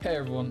Hey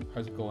everyone,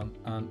 how's it going?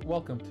 And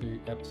welcome to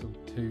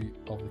episode 2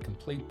 of the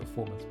Complete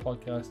Performance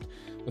Podcast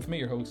with me,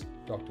 your host,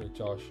 Dr.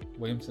 Josh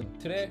Williamson.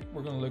 Today,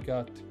 we're going to look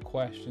at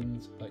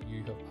questions that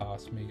you have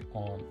asked me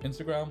on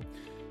Instagram.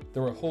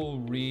 There were a whole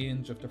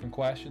range of different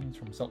questions,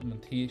 from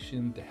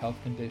supplementation to health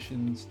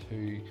conditions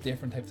to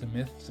different types of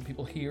myths that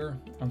people hear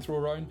and throw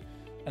around.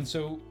 And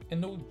so,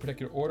 in no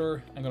particular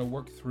order, I'm going to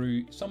work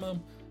through some of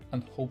them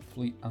and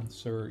hopefully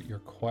answer your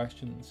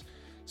questions.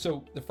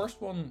 So, the first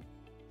one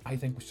I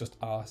think was just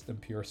asked in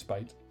pure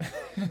spite.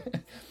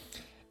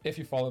 If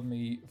you followed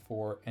me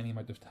for any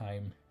amount of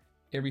time,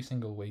 every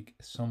single week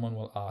someone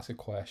will ask a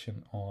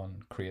question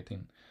on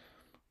creatine.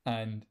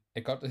 And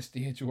it got to the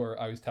stage where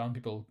I was telling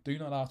people, do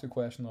not ask a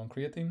question on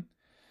creatine.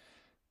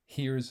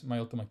 Here's my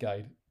ultimate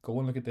guide. Go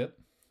and look at it.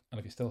 And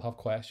if you still have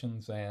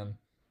questions, then,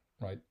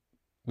 right,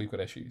 we've got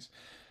issues.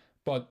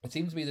 But it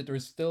seems to me that there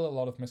is still a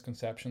lot of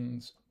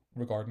misconceptions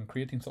regarding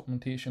creatine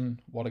supplementation,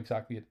 what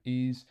exactly it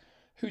is,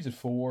 who's it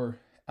for,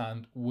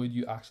 and would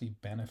you actually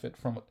benefit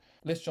from it?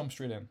 Let's jump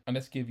straight in and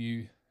let's give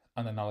you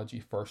an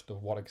analogy first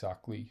of what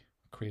exactly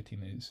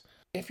creatine is.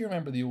 If you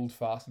remember the old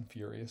Fast and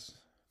Furious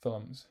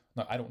films,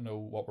 now I don't know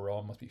what we're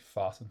on, must be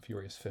Fast and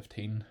Furious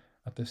 15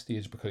 at this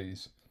stage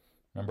because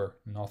remember,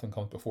 nothing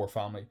comes before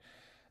family.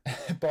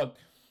 But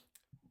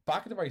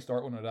back at the very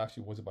start when it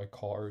actually was about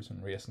cars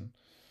and racing,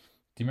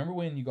 do you remember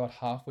when you got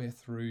halfway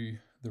through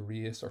the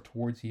race or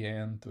towards the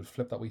end, they would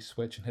flip that wee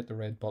switch and hit the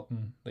red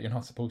button that you're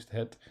not supposed to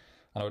hit,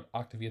 and I would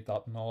activate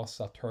that NOS,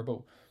 that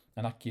turbo,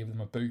 and that gave them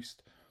a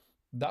boost?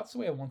 That's the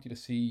way I want you to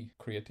see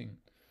creatine.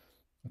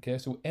 Okay,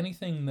 so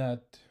anything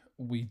that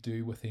we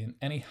do within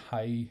any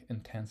high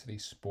intensity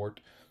sport,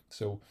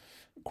 so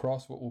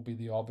CrossFit will be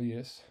the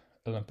obvious,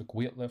 Olympic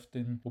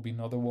weightlifting will be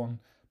another one,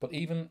 but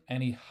even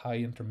any high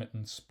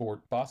intermittent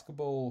sport,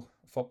 basketball,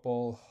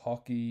 football,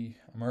 hockey,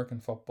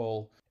 American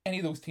football, any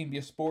of those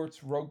team-based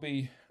sports,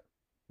 rugby,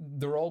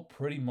 they're all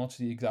pretty much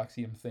the exact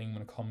same thing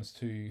when it comes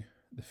to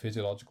the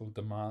physiological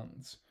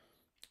demands.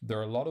 There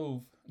are a lot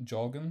of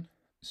jogging,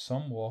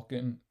 some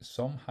walking,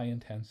 some high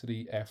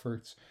intensity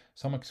efforts,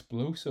 some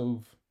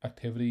explosive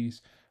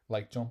activities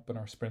like jumping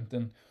or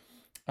sprinting,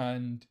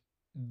 and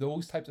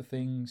those types of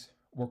things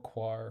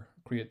require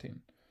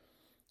creatine.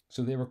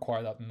 So they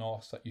require that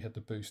NOS that you hit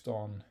the boost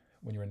on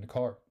when you're in the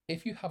car.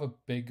 If you have a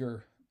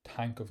bigger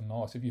tank of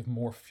NOS, if you have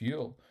more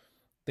fuel,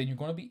 then you're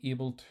going to be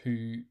able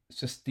to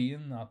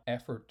sustain that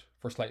effort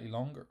for slightly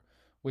longer,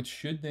 which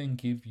should then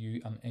give you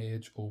an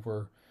edge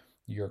over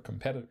your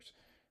competitors.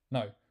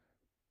 Now,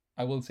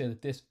 I will say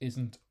that this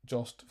isn't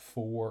just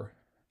for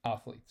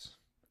athletes.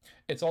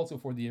 It's also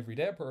for the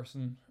everyday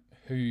person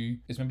who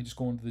is maybe just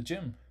going to the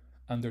gym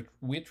and they're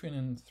weight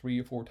training 3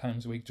 or 4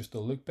 times a week just to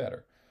look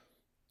better.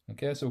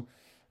 Okay, so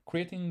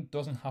creatine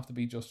doesn't have to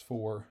be just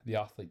for the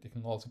athlete. It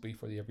can also be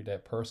for the everyday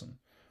person.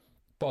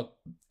 But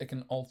it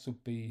can also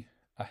be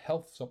a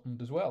health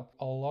supplement as well.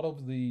 A lot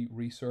of the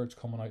research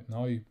coming out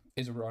now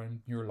is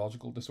around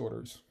neurological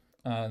disorders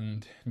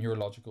and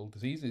neurological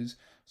diseases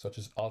such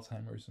as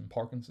Alzheimer's and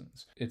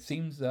Parkinson's. It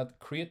seems that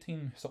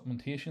creatine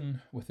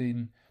supplementation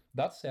within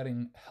that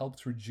setting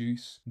helps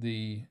reduce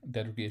the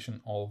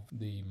degradation of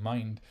the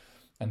mind,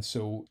 and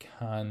so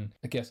can,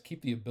 I guess,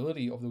 keep the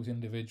ability of those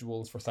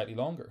individuals for slightly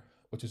longer,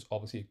 which is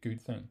obviously a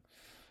good thing.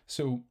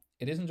 So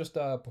it isn't just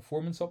a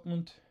performance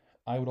supplement.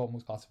 I would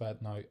almost classify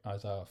it now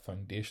as a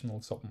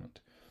foundational supplement.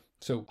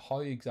 So how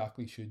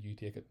exactly should you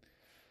take it?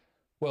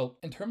 Well,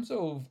 in terms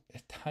of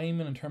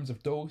timing, in terms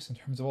of dose, in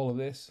terms of all of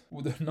this,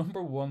 the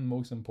number one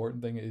most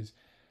important thing is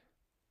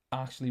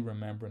actually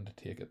remembering to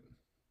take it.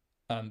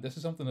 And this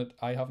is something that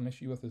I have an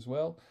issue with as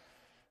well.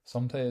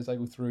 Sometimes I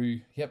go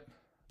through,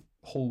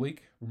 whole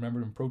week,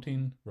 remembering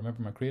protein,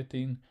 remembering my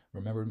creatine,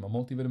 remembering my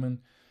multivitamin,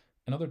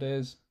 and other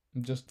days,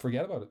 just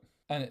forget about it.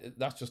 And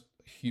that's just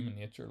human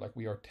nature. Like,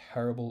 we are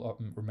terrible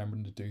at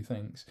remembering to do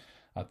things,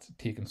 at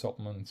taking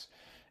supplements.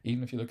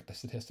 Even if you look at the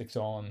statistics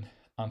on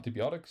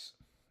antibiotics,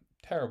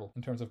 terrible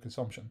in terms of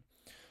consumption.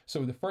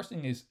 So the first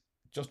thing is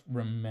just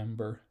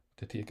remember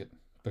to take it,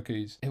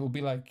 because it will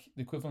be like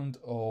the equivalent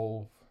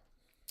of,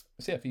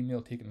 say, a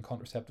female taking a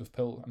contraceptive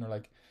pill and they're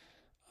like,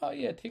 oh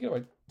yeah, take it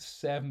about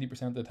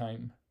 70% of the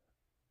time.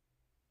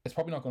 It's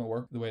probably not going to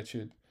work the way it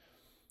should.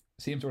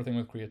 Same sort of thing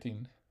with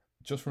creatine.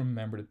 Just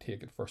remember to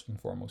take it first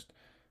and foremost.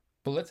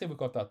 But let's say we've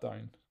got that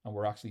down and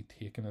we're actually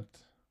taking it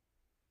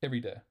every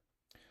day.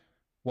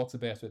 What's the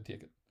best way to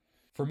take it?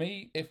 For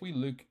me, if we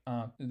look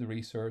at the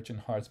research and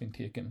how it's been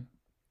taken,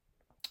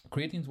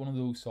 creatine is one of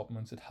those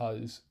supplements that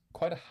has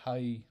quite a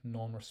high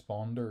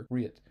non-responder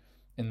rate,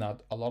 in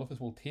that a lot of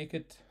us will take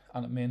it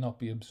and it may not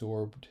be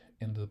absorbed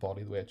into the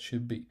body the way it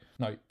should be.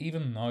 Now,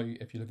 even now,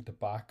 if you look at the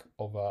back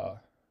of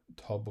a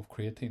tub of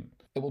creatine,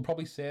 it will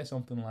probably say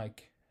something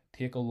like,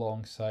 take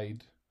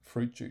alongside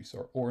fruit juice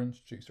or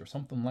orange juice or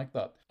something like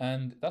that.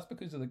 And that's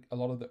because of a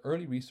lot of the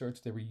early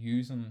research they were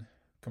using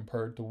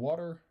compared to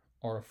water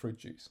or a fruit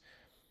juice.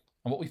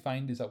 And what we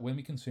find is that when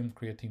we consume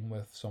creatine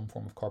with some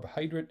form of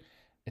carbohydrate,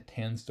 it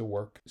tends to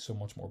work so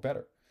much more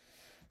better.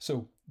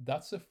 So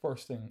that's the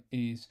first thing,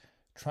 is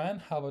try and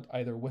have it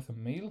either with a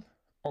meal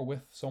or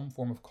with some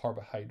form of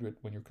carbohydrate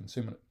when you're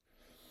consuming it.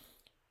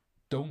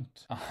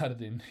 Don't add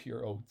it into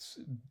your oats.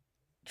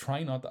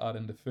 Try not to add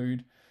into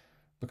food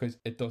because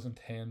it doesn't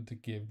tend to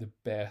give the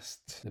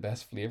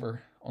best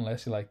flavour.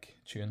 Unless you like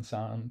chewing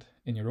sand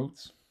in your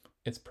oats,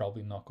 it's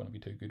probably not going to be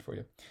too good for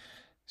you.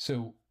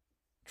 So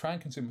try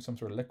and consume some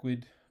sort of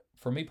liquid.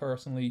 For me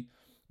personally,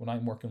 when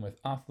I'm working with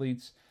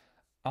athletes,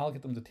 I'll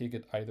get them to take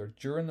it either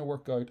during the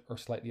workout or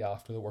slightly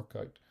after the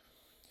workout.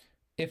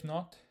 If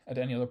not, at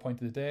any other point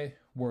of the day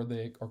where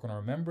they are going to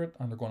remember it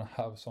and they're going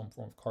to have some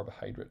form of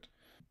carbohydrate.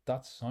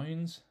 That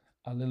sounds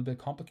a little bit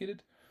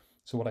complicated.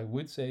 So what I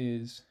would say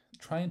is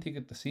try and take it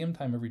at the same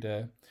time every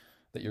day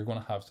that you're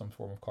going to have some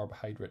form of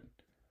carbohydrate.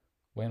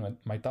 When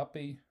might that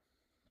be?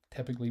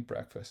 Typically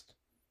breakfast.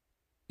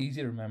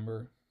 Easy to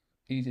remember,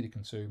 easy to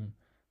consume.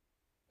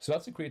 So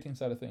that's the creatine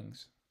side of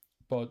things.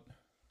 But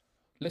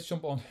let's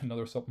jump on to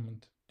another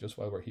supplement just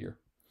while we're here.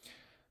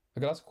 I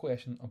got asked a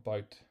question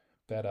about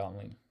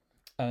beta-alanine.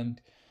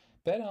 And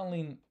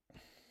beta-alanine,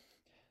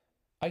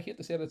 I hate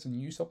to say that it's a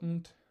new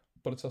supplement,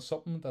 but it's a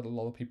supplement that a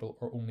lot of people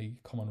are only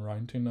coming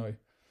around to now.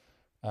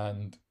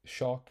 And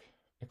shock,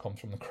 it comes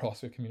from the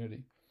CrossFit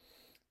community.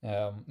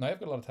 Now I've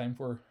got a lot of time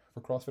for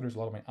CrossFitters, a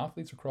lot of my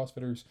athletes are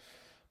CrossFitters,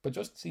 but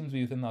just seems to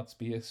be within that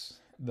space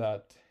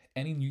that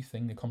any new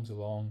thing that comes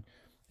along,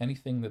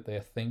 anything that they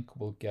think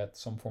will get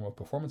some form of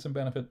performance and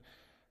benefit,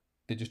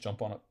 they just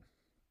jump on it.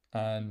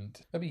 And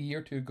maybe a year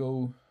or two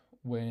ago,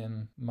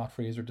 when Matt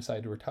Fraser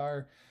decided to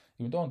retire,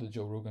 he went on to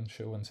Joe Rogan's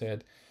show and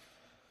said,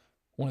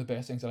 one of the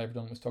best things that I've ever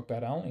done was took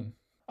beta-alanine.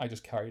 I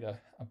just carried a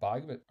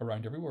bag of it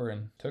around everywhere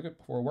and took it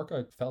before a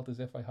workout. Felt as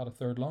if I had a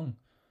third lung.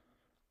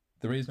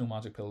 There is no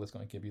magic pill that's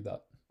going to give you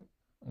that.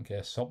 Okay,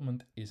 a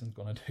supplement isn't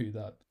going to do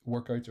that.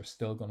 Workouts are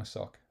still going to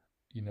suck.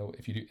 You know,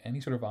 if you do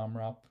any sort of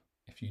AMRAP,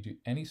 if you do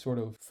any sort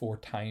of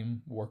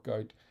 4-time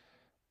workout,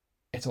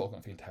 it's all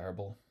going to feel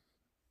terrible.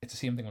 It's the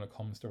same thing when it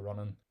comes to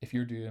running. If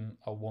you're doing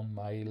a 1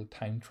 mile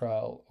time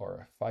trial or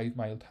a 5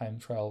 mile time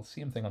trial,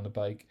 same thing on the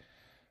bike.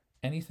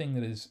 Anything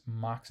that is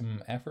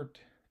maximum effort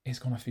is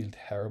going to feel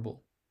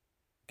terrible.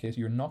 Okay, so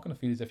you're not going to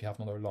feel as if you have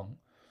another lung.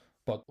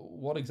 But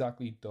what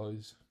exactly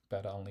does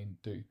beta-alanine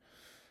do?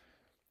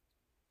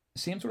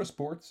 Same sort of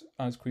sports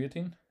as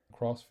creatine,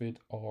 CrossFit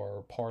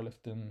or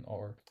powerlifting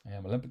or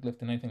Olympic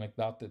lifting, anything like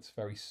that that's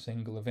very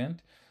single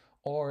event,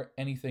 or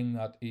anything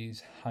that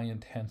is high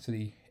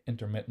intensity,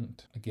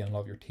 intermittent. Again, a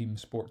lot of your team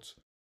sports.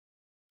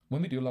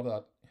 When we do a lot of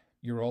that,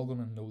 you're all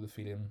going to know the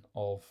feeling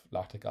of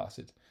lactic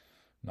acid.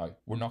 Now,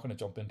 we're not going to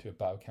jump into a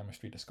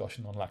biochemistry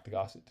discussion on lactic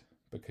acid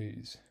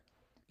because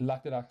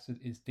lactic acid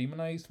is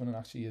demonized when it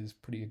actually is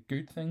pretty a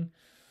good thing.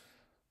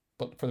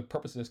 But for the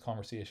purpose of this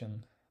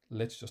conversation,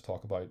 let's just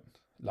talk about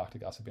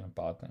lactic acid being a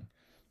bad thing.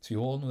 So you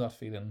all know that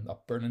feeling,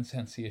 that burning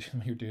sensation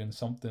when you're doing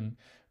something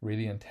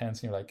really intense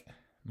and you're like,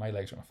 my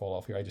legs are going to fall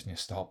off here, I just need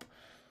to stop.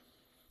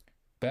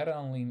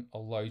 Beta-alanine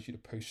allows you to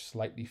push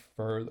slightly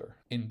further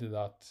into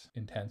that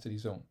intensity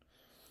zone.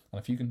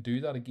 And if you can do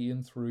that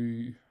again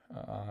through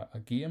a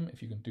game,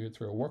 if you can do it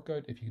through a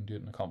workout, if you can do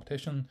it in a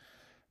competition,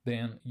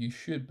 then you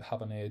should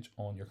have an edge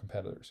on your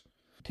competitors.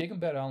 Taking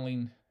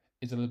beta-alanine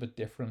is a little bit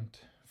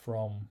different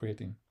from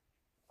creatine.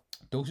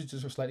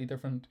 Dosages are slightly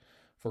different.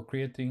 For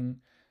creatine,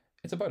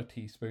 it's about a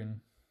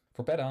teaspoon.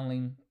 For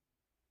beta-alanine,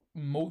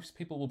 most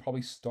people will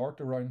probably start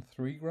around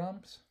 3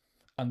 grams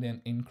and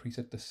then increase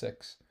it to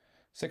 6.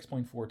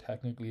 6.4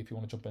 technically if you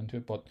want to jump into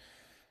it, but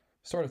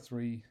start at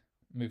 3,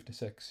 move to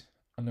 6.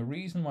 And the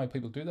reason why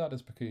people do that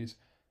is because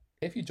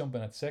if you jump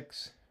in at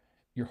 6,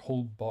 your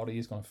whole body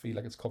is going to feel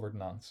like it's covered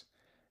in ants.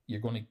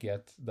 You're going to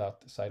get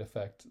that side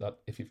effect that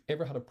if you've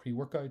ever had a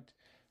pre-workout,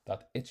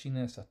 that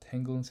itchiness, that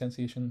tingling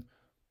sensation,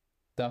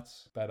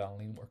 that's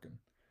beta-alanine working.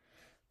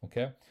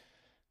 Okay,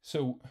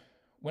 so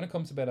when it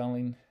comes to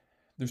beta-alanine,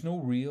 there's no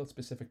real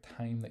specific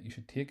time that you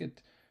should take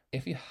it.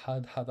 If you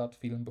had that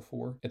feeling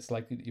before, it's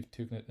likely that you've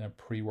taken it in a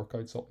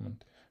pre-workout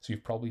supplement. So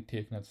you've probably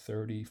taken it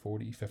 30,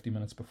 40, 50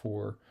 minutes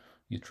before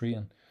you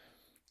train.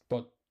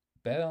 But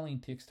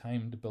beta-alanine takes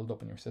time to build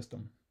up in your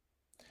system.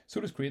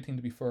 So does creatine,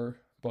 to be fair,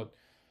 but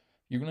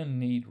you're going to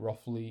need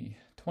roughly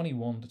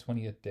 21 to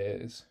 28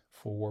 days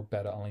for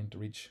beta-alanine to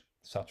reach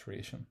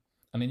saturation.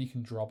 And then you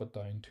can drop it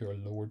down to a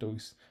lower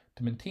dose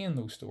to maintain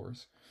those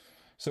stores.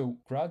 So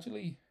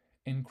gradually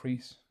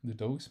increase the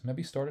dose.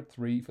 Maybe start at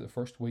 3 for the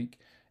first week.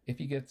 If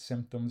you get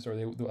symptoms or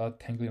they add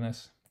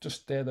tingliness,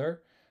 just stay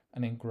there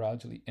and then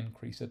gradually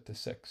increase it to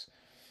 6.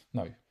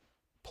 Now,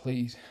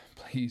 please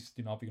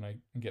do not be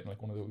getting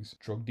like one of those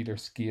drug dealer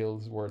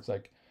scales where it's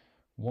like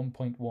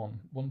 1.1,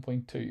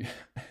 1.2.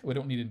 We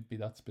don't need to be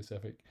that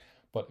specific.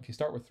 But if you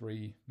start with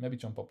 3, maybe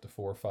jump up to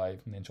 4 or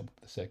 5 and then jump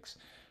up to 6.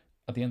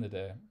 At the end of the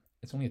day,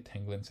 it's only a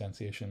tingling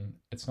sensation.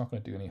 It's not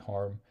going to do any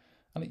harm.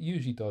 And it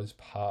usually does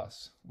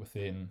pass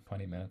within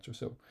 20 minutes or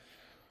so.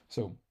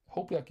 So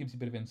hopefully that gives you a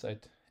bit of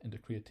insight into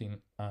creatine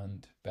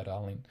and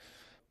beta-alanine.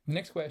 The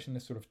next question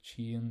is sort of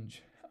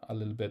change a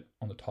little bit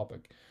on the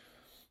topic.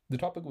 The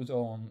topic was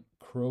on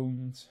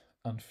Crohn's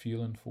and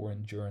fueling for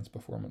endurance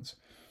performance.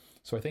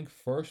 So I think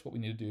first what we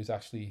need to do is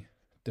actually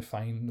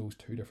define those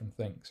two different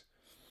things.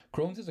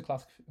 Crohn's is a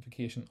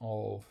classification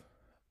of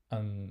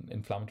an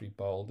inflammatory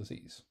bowel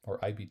disease, or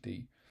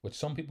IBD, which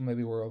some people may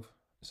be aware of,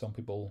 some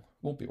people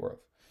won't be aware of.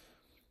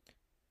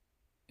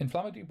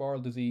 Inflammatory bowel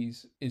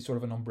disease is sort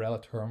of an umbrella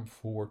term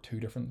for two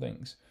different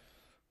things.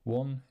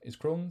 One is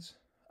Crohn's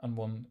and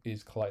one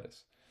is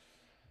colitis.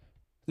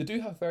 They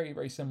do have very,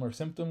 very similar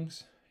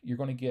symptoms. You're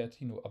going to get,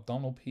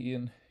 abdominal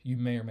pain. You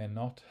may or may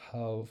not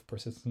have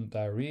persistent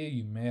diarrhea.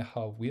 You may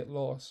have weight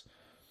loss,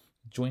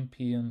 joint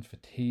pain,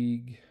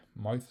 fatigue,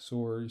 mouth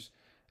sores,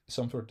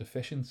 some sort of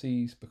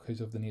deficiencies because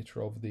of the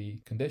nature of the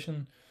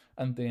condition.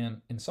 And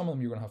then in some of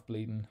them, you're going to have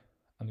bleeding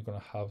and you're going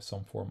to have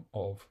some form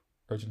of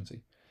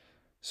urgency.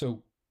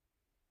 So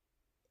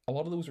a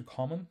lot of those are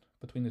common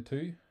between the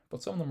two,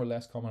 but some of them are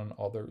less common than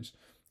others.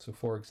 So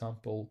for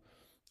example,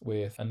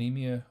 with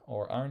anemia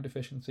or iron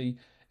deficiency,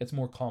 it's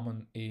more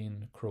common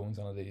in Crohn's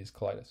than it is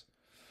colitis.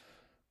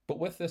 But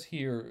with this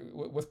here,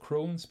 with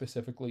Crohn's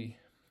specifically,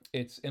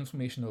 it's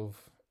inflammation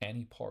of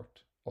any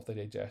part of the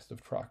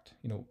digestive tract.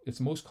 It's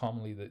most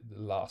commonly the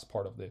last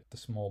part of the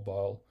small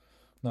bowel.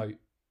 Now,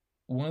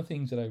 one of the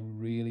things that I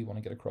really want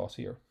to get across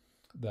here,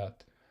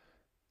 that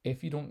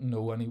if you don't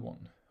know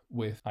anyone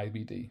with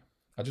IBD,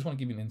 I just want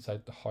to give you an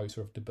insight to how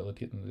sort of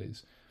debilitating it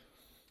is.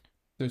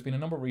 There's been a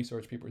number of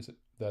research papers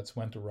that's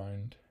went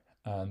around,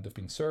 and there've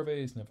been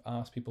surveys and they've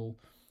asked people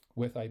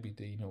with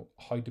IBD,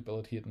 how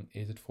debilitating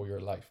is it for your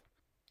life?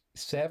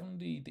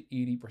 70 to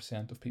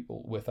 80% of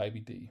people with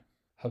IBD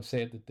have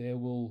said that they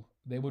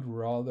would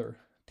rather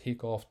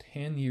take off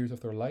 10 years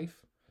of their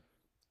life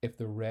if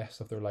the rest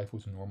of their life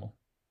was normal.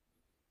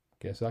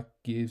 Okay, so that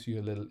gives you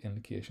a little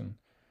indication.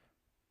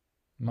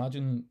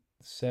 Imagine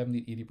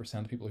 70 to 80%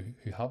 of people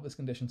who have this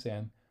condition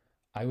saying,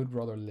 I would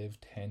rather live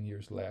 10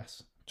 years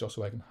less just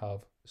so I can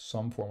have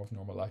some form of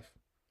normal life.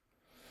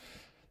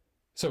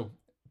 So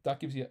that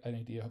gives you an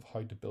idea of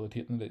how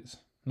debilitating it is.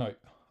 Now,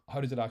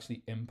 how does it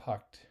actually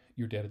impact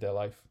your day-to-day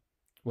life?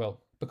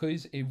 Well,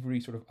 because every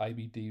sort of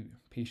IBD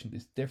patient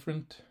is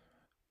different,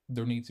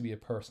 there needs to be a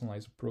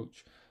personalized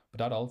approach. But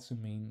that also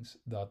means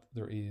that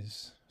there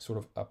is sort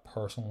of a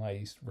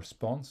personalized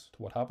response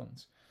to what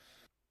happens.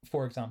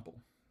 For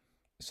example,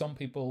 some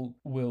people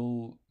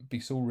will be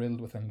so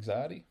riddled with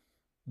anxiety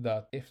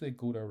that if they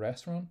go to a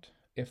restaurant,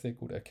 if they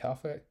go to a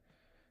cafe,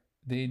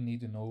 they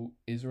need to know,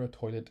 is there a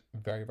toilet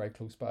very, very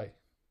close by?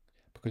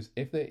 Because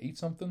if they eat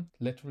something,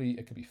 literally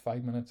it could be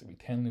 5 minutes, it could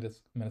be 10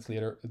 minutes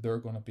later, they're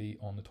going to be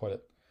on the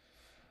toilet.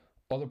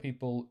 Other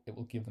people, it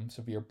will give them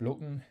severe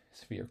bloating,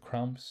 severe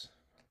cramps.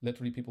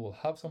 Literally, people will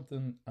have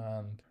something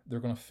and they're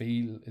going to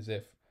feel as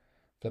if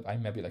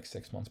I'm maybe like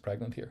 6 months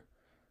pregnant here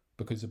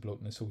because the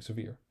bloating is so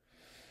severe.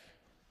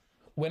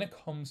 When it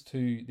comes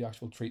to the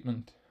actual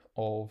treatment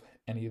of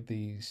any of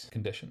these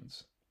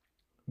conditions,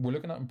 we're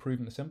looking at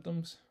improving the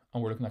symptoms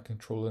and we're looking at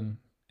controlling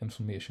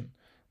inflammation.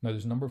 Now,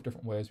 there's a number of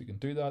different ways we can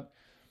do that.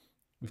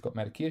 We've got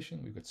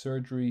medication, we've got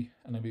surgery,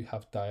 and then we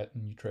have diet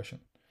and nutrition.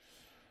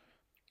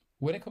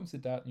 When it comes to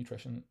diet and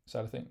nutrition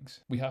side of things,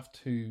 we have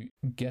to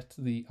get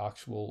the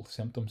actual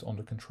symptoms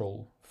under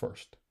control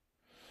first.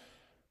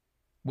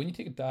 When you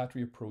take a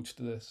dietary approach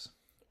to this,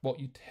 what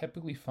you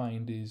typically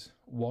find is,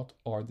 what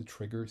are the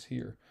triggers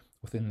here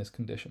within this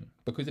condition?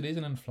 Because it is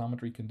an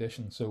inflammatory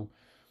condition. So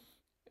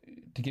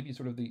to give you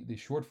sort of the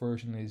short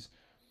version is,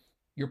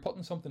 you're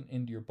putting something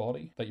into your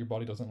body that your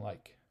body doesn't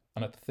like,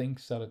 and it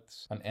thinks that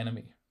it's an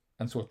enemy,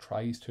 and so it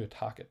tries to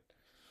attack it.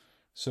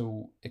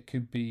 So it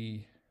could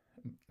be,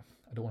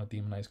 I don't want to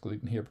demonize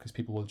gluten here because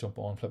people will jump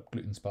on flip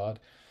gluten's bad.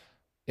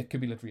 It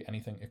could be literally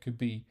anything. It could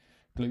be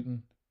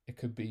gluten, it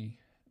could be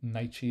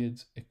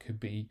nightshades, it could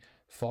be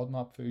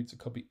FODMAP foods, it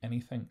could be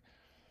anything.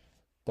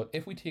 But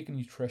if we take a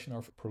nutrition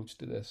approach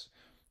to this,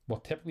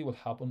 what typically will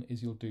happen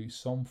is you'll do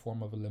some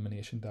form of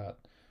elimination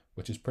diet,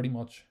 which is pretty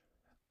much,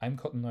 I'm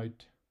cutting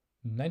out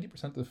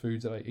 90% of the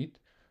foods that I eat.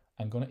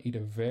 I'm going to eat a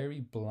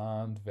very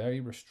bland, very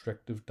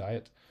restrictive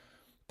diet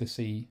to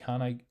see,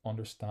 can I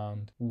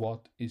understand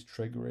what is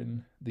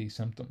triggering these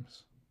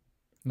symptoms?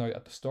 Now,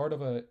 at the start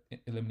of a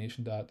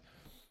elimination diet,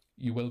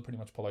 you will pretty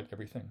much pull out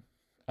everything,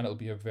 and it'll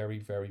be a very,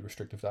 very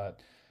restrictive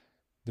diet.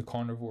 The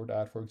carnivore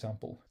diet, for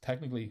example,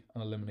 technically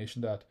an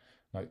elimination diet.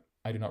 Now,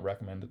 I do not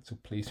recommend it, so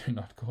please do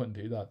not go and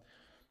do that.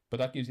 But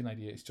that gives you an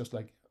idea. It's just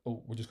like,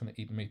 oh, we're just going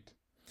to eat meat.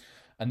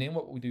 And then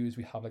what we do is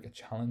we have like a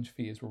challenge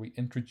phase where we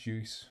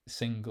introduce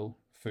single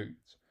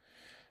foods.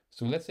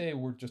 So let's say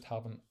we're just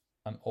having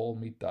an all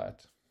meat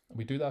diet.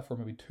 We do that for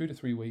maybe 2 to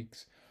 3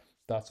 weeks.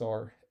 That's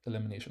our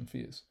elimination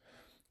phase.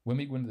 When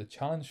we go into the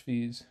challenge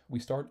phase, we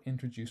start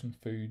introducing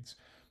foods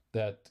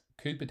that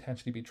could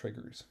potentially be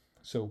triggers.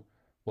 So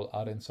we'll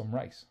add in some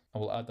rice,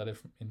 and we'll add that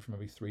in for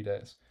maybe 3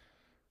 days.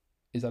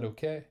 Is that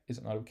okay? Is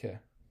it not okay?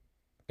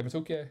 If it's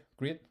okay,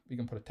 great. We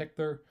can put a tick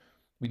there.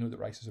 We know that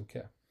rice is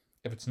okay.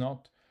 If it's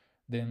not,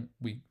 then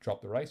we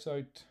drop the rice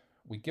out.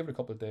 We give it a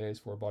couple of days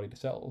for our body to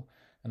settle,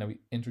 and then we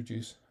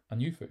introduce a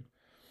new food.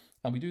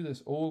 And we do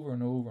this over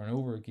and over and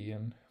over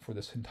again for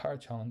this entire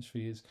challenge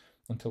phase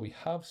until we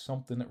have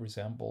something that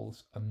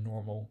resembles a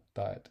normal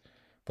diet.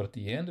 But at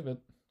the end of it,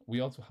 we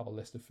also have a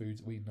list of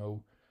foods we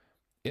know,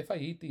 if I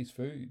eat these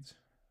foods,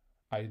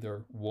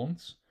 either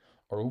once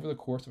or over the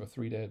course of a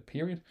 3-day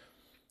period,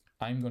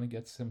 I'm going to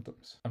get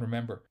symptoms. And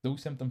remember,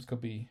 those symptoms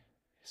could be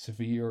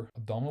severe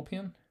abdominal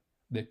pain.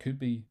 They could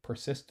be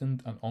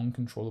persistent and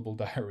uncontrollable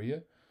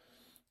diarrhea.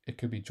 It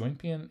could be joint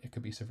pain. It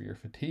could be severe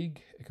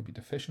fatigue. It could be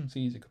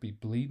deficiencies. It could be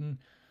bleeding.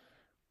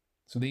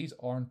 So these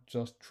aren't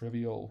just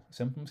trivial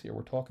symptoms here.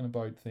 We're talking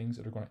about things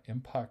that are going to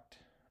impact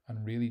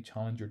and really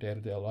challenge your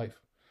day-to-day life.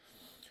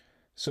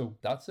 So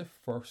that's the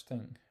first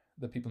thing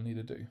that people need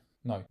to do.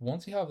 Now,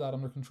 once you have that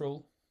under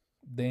control,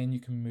 then you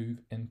can move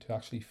into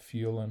actually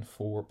fueling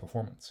for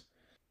performance.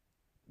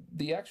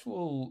 The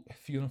actual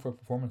fueling for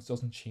performance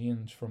doesn't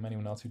change from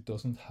anyone else who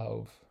doesn't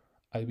have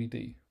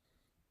IBD.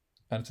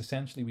 And it's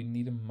essentially we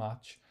need to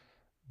match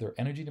their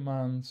energy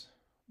demands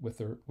with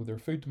their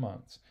food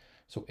demands.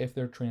 So if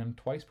they're training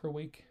twice per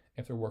week,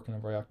 if they're working a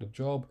very active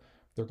job,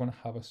 they're going to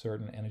have a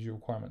certain energy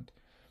requirement.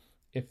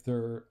 If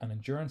they're an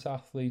endurance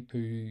athlete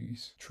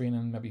who's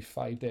training maybe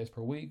 5 days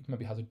per week,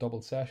 maybe has a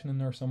double session in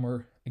there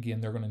somewhere,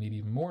 again, they're going to need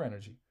even more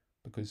energy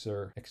because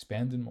they're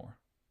expending more.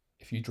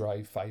 If you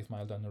drive 5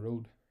 miles down the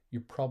road,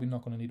 you're probably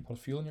not going to need to put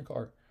fuel in your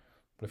car.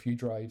 But if you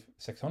drive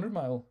 600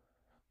 miles,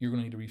 you're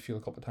going to need to refuel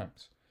a couple of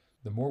times.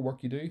 The more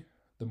work you do,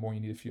 the more you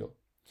need to fuel.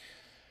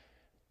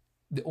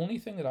 The only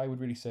thing that I would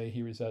really say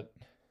here is that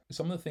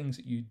some of the things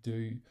that you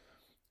do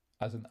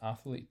as an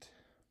athlete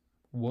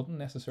wouldn't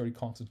necessarily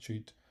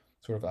constitute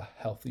sort of a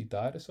healthy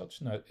diet as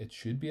such. Now, it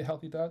should be a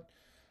healthy diet,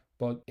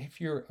 but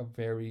if you're a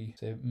very,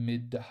 say,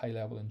 mid to high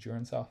level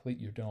endurance athlete,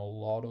 you're doing a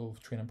lot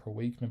of training per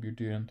week, maybe you're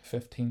doing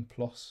 15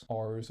 plus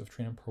hours of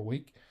training per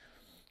week,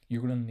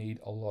 you're going to need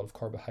a lot of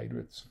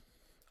carbohydrates.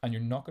 And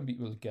you're not going to be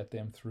able to get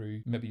them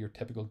through maybe your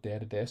typical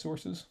day-to-day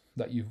sources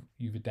that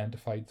you've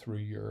identified through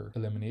your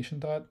elimination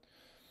diet.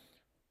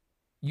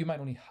 You might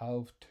only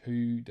have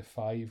 2 to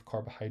 5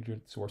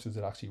 carbohydrate sources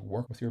that actually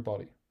work with your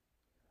body.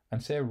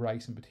 And say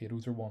rice and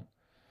potatoes are one.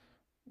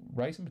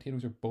 Rice and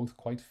potatoes are both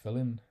quite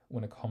filling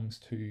when it comes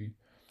to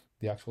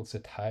the actual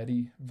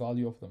satiety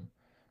value of them.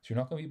 So you're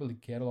not going to be able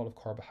to get a lot of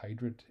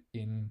carbohydrate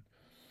in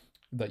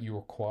that you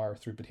require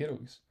through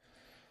potatoes.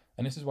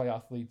 And this is why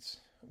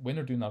athletes, when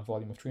they're doing that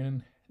volume of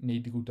training,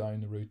 need to go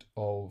down the route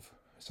of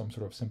some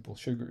sort of simple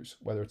sugars,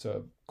 whether it's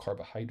a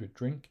carbohydrate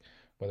drink,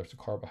 whether it's a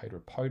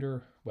carbohydrate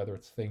powder, whether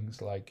it's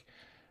things like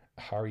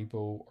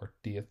Haribo or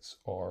dates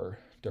or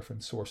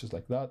different sources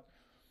like that.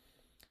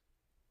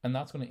 And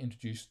that's going to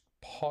introduce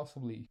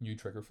possibly new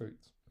trigger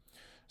foods.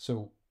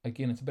 So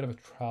again, it's a bit of a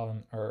trial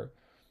and error.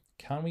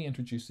 Can we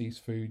introduce these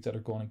foods that are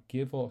going to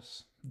give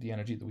us the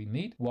energy that we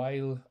need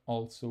while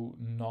also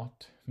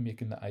not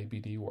making the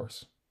IBD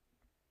worse?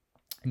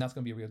 And that's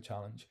going to be a real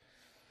challenge.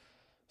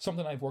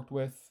 Something I've worked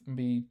with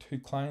maybe 2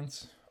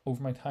 clients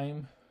over my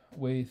time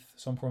with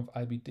some form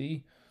of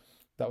IBD.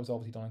 That was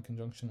obviously done in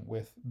conjunction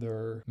with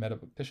their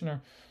medical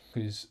practitioner,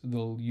 because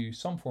they'll use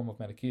some form of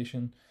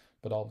medication,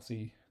 but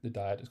obviously the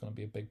diet is going to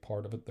be a big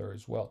part of it there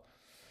as well.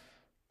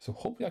 So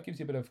hopefully that gives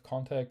you a bit of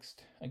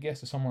context. I guess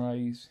to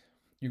summarize,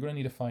 you're going to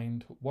need to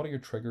find what are your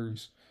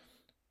triggers.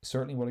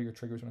 Certainly what are your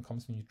triggers when it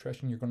comes to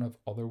nutrition. You're going to have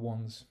other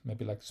ones,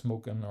 maybe like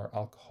smoking or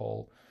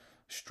alcohol,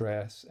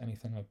 stress,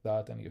 anything like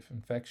that, any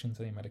infections,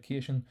 any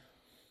medication.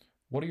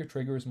 What are your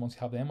triggers? And once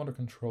you have them under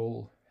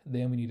control,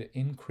 then we need to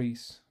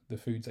increase the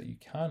foods that you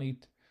can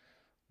eat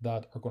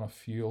that are going to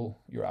fuel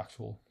your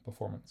actual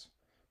performance.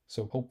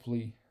 So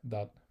hopefully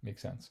that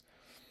makes sense.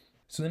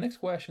 So the next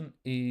question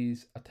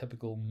is a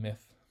typical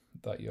myth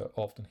that you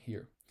often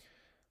hear.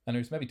 And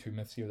there's maybe 2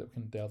 myths here that we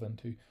can delve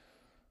into.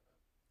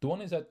 The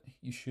one is that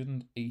you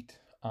shouldn't eat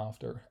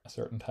after a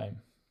certain time.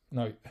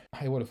 Now,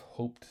 I would have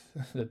hoped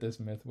that this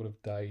myth would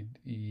have died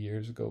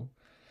years ago,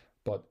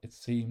 but it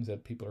seems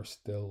that people are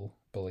still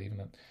believing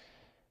it.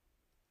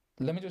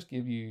 Let me just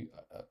give you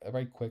a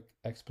very quick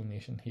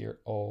explanation here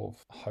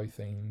of how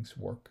things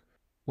work.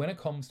 When it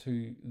comes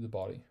to the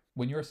body,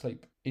 when you're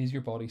asleep, is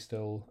your body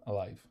still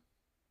alive?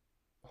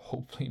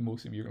 Hopefully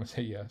most of you are going to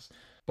say yes.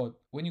 But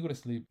when you go to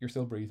sleep, you're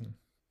still breathing.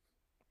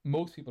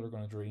 Most people are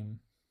going to dream.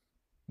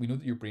 We know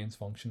that your brain's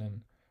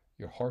functioning,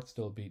 your heart's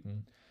still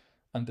beating,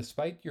 and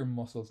despite your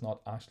muscles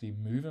not actually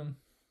moving,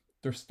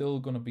 there's still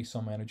going to be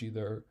some energy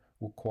there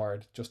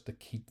required just to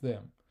keep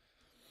them.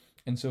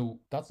 And so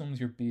that's known as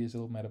your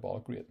basal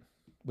metabolic rate,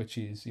 which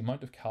is the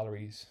amount of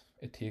calories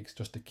it takes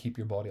just to keep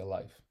your body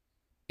alive.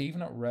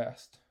 Even at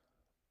rest,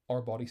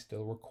 our body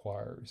still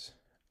requires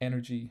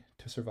energy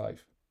to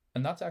survive.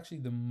 And that's actually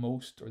the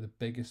most or the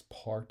biggest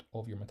part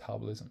of your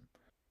metabolism.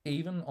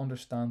 Even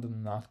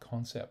understanding that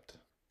concept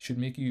should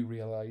make you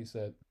realize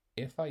that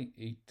if I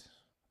eat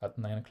at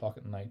 9 o'clock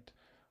at night,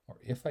 or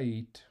if I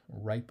eat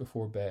right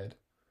before bed,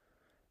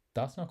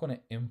 that's not going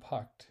to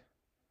impact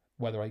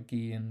whether I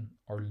gain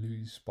or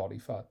lose body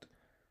fat.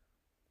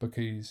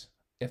 Because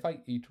if I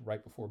eat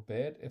right before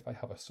bed, if I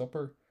have a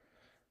supper,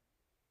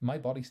 my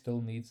body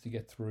still needs to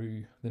get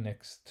through the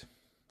next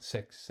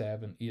 6,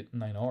 7, 8,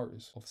 9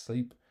 hours of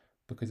sleep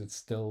because it's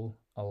still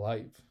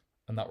alive,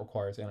 and that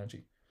requires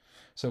energy.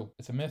 So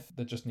it's a myth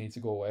that just needs to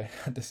go away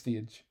at this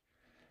stage.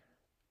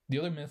 The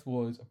other myth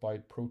was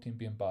about protein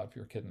being bad for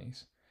your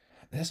kidneys.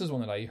 This is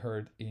one that I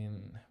heard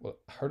I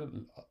heard it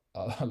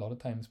a lot of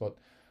times, but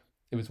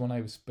it was one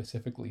I was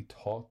specifically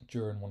taught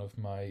during one of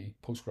my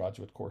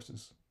postgraduate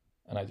courses.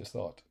 And I just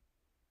thought,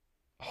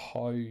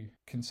 how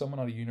can someone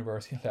at a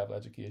university level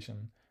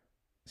education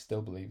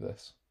still believe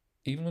this?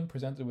 Even when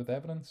presented with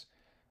evidence,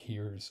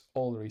 here's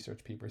all the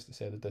research papers to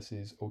say that this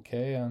is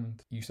okay,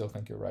 and you still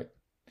think you're right.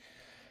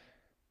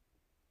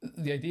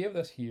 The idea of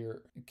this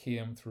here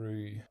came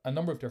through a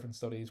number of different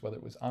studies, whether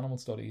it was animal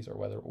studies or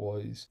whether it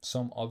was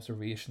some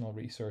observational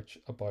research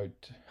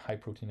about high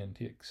protein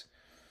intakes.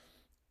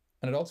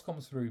 And it also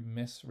comes through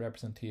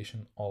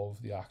misrepresentation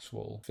of the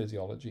actual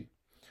physiology.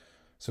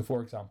 So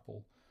for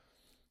example,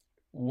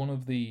 one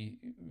of the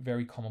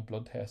very common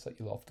blood tests that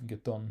you'll often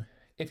get done,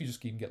 if you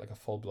just even get like a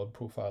full blood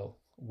profile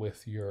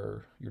with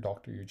your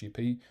doctor, your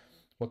GP,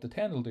 what they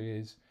tend to do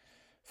is,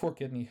 for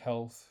kidney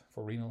health,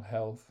 for renal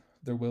health,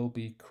 there will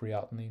be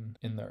creatinine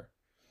in there.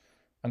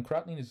 And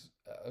creatinine is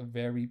a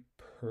very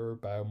poor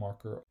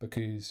biomarker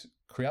because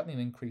creatinine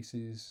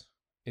increases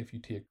if you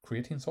take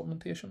creatine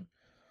supplementation.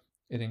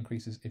 It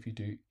increases if you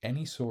do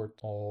any sort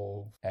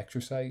of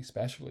exercise,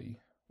 especially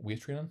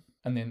weight training,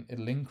 and then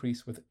it'll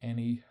increase with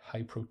any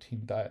high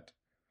protein diet.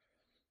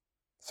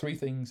 3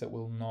 things that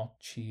will not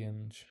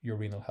change your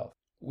renal health.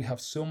 We have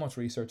so much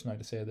research now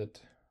to say that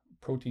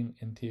protein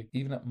intake,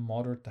 even at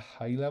moderate to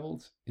high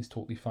levels, is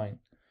totally fine.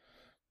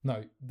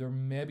 Now, there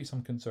may be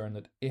some concern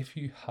that if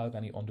you have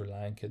any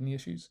underlying kidney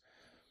issues,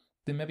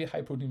 then maybe a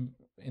high protein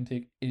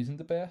intake isn't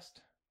the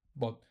best,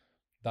 but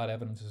that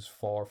evidence is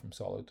far from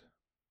solid.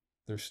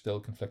 There's still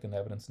conflicting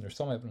evidence, and there's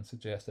some evidence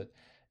that suggests that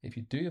if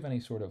you do have any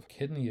sort of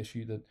kidney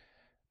issue, that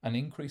an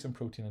increase in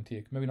protein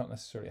intake, maybe not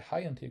necessarily a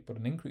high intake, but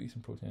an increase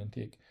in protein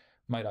intake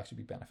might actually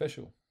be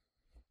beneficial.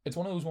 It's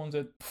one of those ones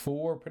that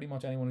for pretty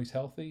much anyone who's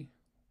healthy,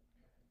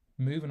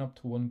 moving up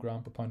to 1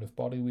 gram per pound of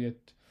body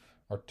weight,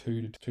 or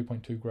 2 to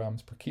 2.2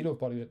 grams per kilo of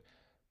body weight,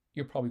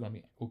 you're probably going to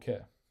be okay.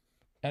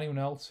 Anyone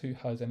else who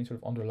has any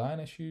sort of underlying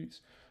issues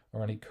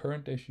or any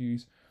current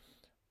issues,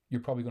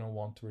 you're probably going to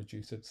want to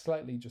reduce it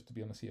slightly just to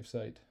be on the safe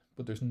side.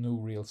 But there's no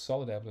real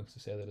solid evidence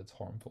to say that it's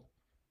harmful.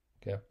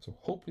 Okay, so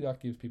hopefully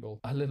that gives people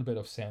a little bit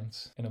of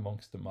sense in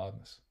amongst the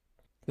madness.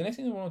 The next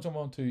thing I want to jump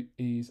on to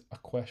is a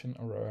question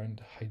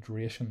around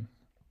hydration.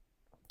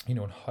 And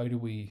how do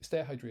we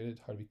stay hydrated?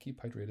 How do we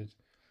keep hydrated?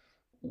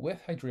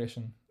 With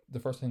hydration, the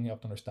first thing you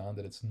have to understand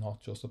that it's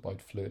not just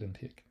about fluid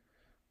intake.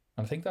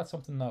 And I think that's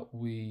something that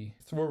we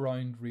throw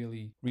around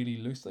really, really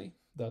loosely,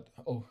 that,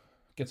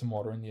 get some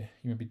water in you,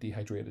 you may be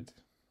dehydrated.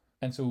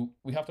 And so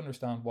we have to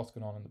understand what's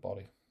going on in the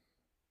body.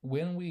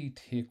 When we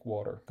take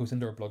water, it goes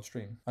into our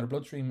bloodstream, and our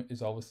bloodstream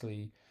is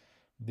obviously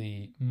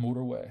the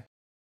motorway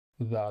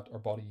that our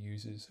body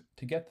uses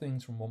to get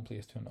things from one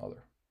place to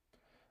another.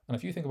 And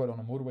if you think about it, on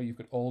a motorway, you've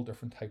got all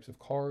different types of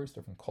cars,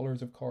 different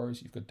colours of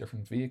cars, you've got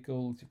different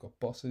vehicles, you've got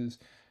buses,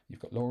 you've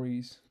got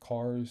lorries,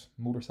 cars,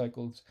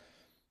 motorcycles.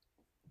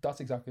 That's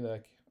exactly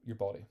like your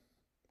body.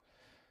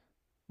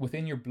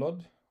 Within your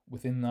blood,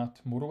 within that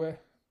motorway,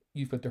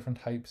 you've got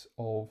different types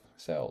of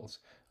cells,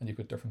 and you've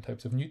got different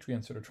types of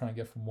nutrients that are trying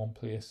to get from one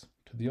place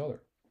to the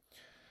other.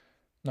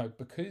 Now,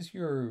 because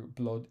your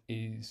blood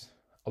is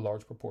a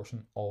large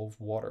proportion of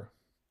water,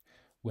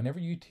 whenever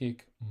you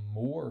take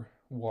more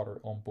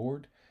water on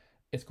board,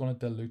 it's going to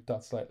dilute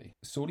that slightly.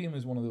 Sodium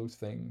is one of those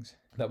things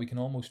that we can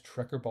almost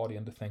trick our body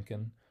into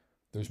thinking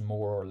there's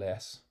more or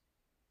less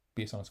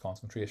based on its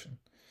concentration.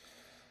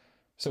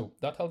 So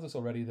that tells us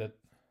already that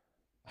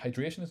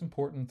hydration is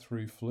important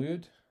through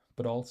fluid,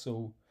 but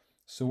also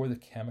so are the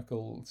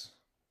chemicals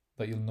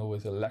that you'll know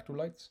as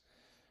electrolytes.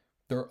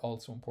 They're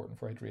also important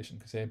for hydration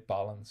because they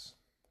balance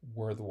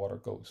where the water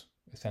goes,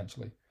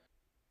 essentially.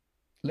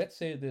 Let's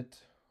say that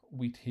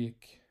we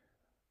take,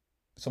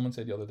 someone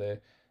said the other day,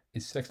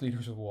 is 6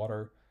 litres of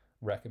water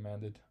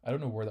recommended? I don't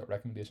know where that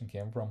recommendation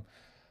came from,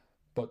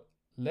 but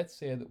let's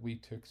say that we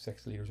took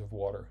 6 litres of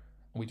water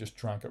and we just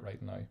drank it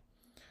right now.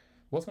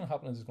 What's going to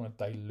happen is it's going to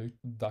dilute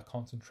that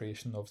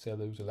concentration of, say,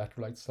 those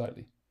electrolytes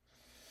slightly.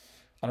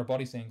 And our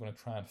body's saying going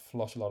to try and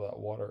flush a lot of that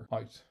water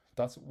out.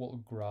 That's what will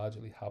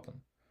gradually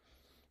happen.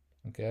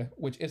 Okay,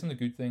 which isn't a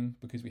good thing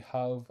because we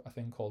have a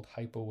thing called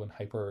hypo and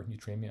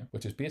hypernatremia,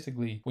 which is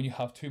basically when you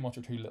have too much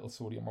or too little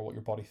sodium, or what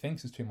your body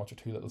thinks is too much or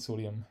too little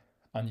sodium,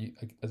 and you,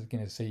 as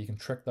again, say, you can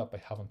trick that by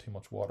having too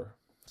much water.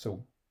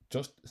 So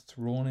just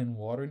throwing in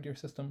water into your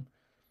system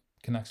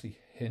can actually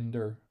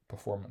hinder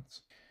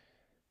performance.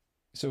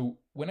 So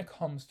when it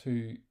comes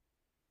to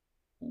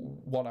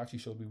what actually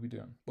should we be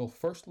doing? Well,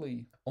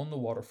 firstly, on the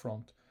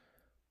waterfront,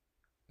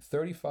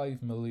 35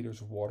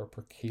 milliliters of water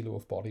per kilo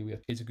of body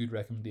weight is a good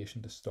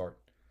recommendation to start.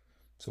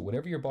 So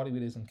whatever your body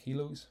weight is in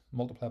kilos,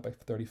 multiply by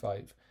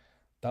 35.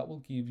 That will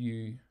give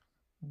you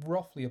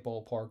roughly a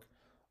ballpark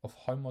of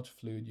how much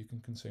fluid you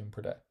can consume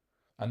per day.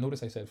 And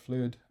notice I said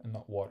fluid and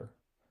not water,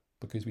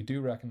 because we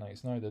do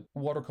recognize now that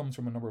water comes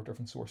from a number of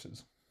different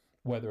sources,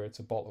 whether it's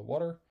a bottle of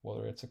water,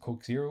 whether it's a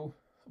Coke Zero,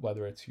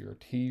 whether it's your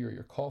tea or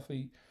your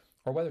coffee,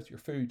 or whether it's your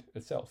food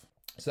itself.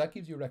 So that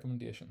gives you a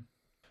recommendation.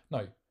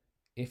 Now,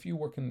 if you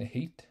work in the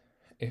heat,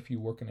 if you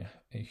work in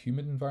a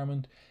humid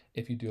environment,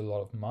 if you do a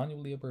lot of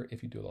manual labor,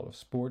 if you do a lot of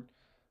sport,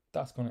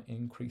 that's going to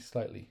increase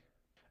slightly.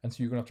 And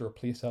so you're going to have to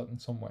replace that in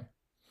some way.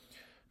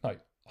 Now,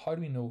 how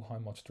do we know how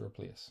much to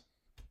replace?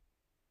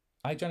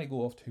 I generally go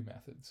off two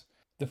methods.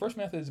 The first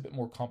method is a bit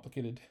more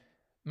complicated,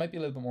 might be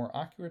a little bit more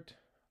accurate,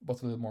 but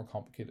it's a little more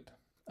complicated.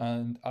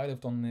 And I'd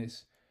have done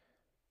this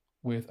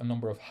with a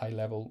number of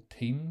high-level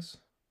teams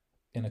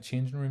in a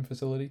changing room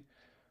facility.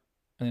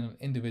 And then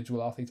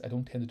individual athletes, I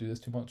don't tend to do this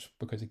too much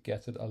because it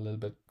gets it a little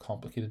bit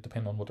complicated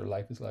depending on what their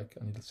life is like,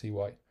 and you'll see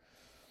why.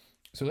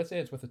 So let's say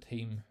it's with a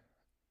team.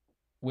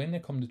 When they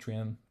come to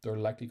train, they're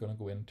likely going to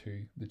go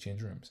into the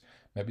change rooms.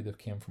 Maybe they've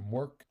came from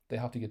work, they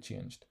have to get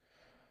changed.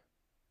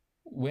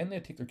 When they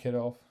take their kit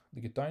off,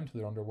 they get down to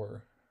their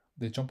underwear,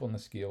 they jump on the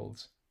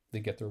scales, they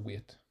get their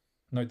weight.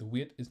 Now, the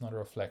weight is not a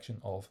reflection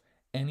of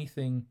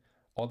anything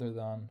other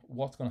than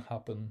what's going to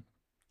happen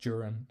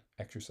during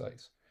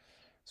exercise.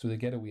 So they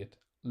get a weight.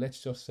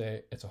 Let's just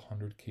say it's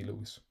 100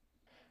 kilos.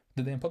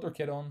 They then put their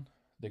kit on,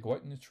 they go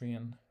out in the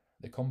train,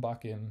 they come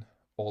back in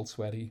all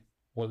sweaty.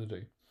 What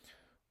do?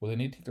 Well, they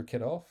need to take their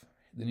kit off,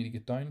 they need to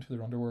get down to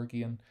their underwear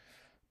again,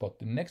 but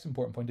the next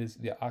important point is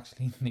they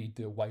actually need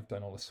to wipe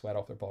down all the sweat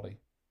off their body,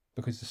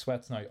 because the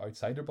sweat's now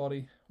outside their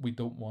body. We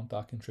don't want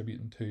that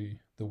contributing to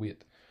the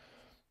weight.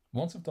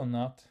 Once they've done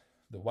that,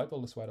 they wipe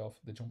all the sweat off,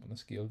 they jump on the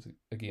scales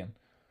again.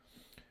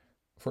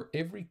 For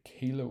every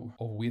kilo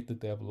of weight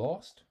that they have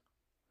lost,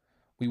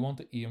 we want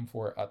to aim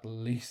for at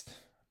least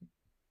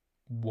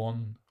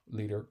 1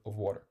 litre of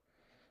water.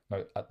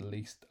 Now, at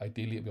least,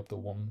 ideally it'll be up to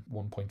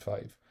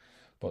 1.5,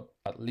 but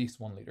at least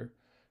 1 litre.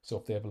 So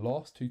if they have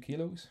lost 2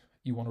 kilos,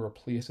 you want to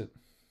replace it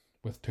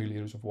with 2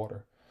 litres of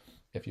water.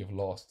 If you've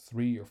lost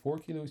 3 or 4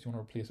 kilos, you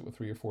want to replace it with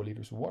 3 or 4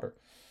 litres of water.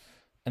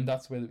 And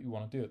that's the way that you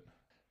want to do it.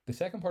 The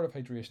second part of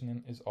hydration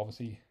then is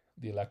obviously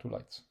the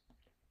electrolytes.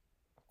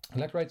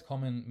 Electrolytes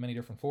come in many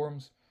different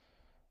forms.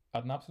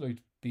 At an absolute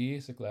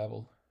basic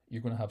level,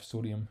 you're going to have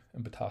sodium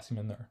and potassium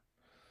in there.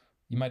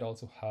 You might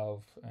also have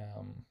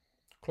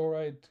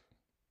chloride,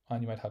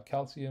 and you might have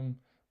calcium,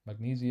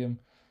 magnesium,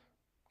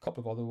 a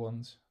couple of other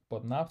ones,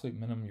 but an absolute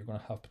minimum, you're going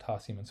to have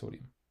potassium and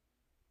sodium,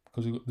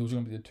 because those are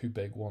going to be the two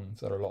big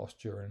ones that are lost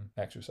during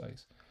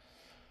exercise.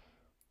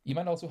 You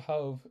might also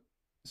have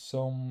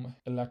some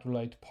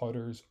electrolyte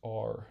powders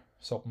or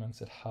supplements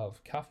that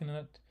have caffeine in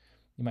it.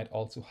 You might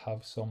also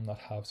have some that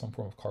have some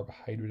form of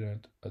carbohydrate in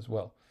it as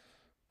well.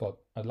 But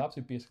at an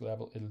absolute basic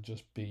level, it'll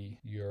just be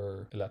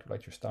your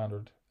electrolytes, your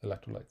standard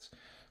electrolytes.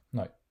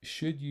 Now,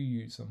 should you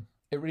use them?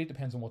 It really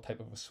depends on what type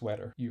of a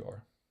sweater you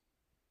are.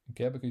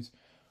 Okay, because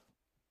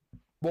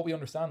what we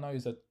understand now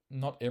is that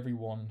not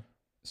everyone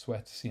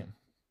sweats the same.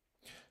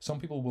 Some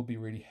people will be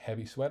really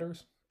heavy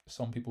sweaters.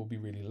 Some people will be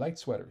really light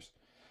sweaters.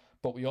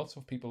 But we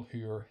also have people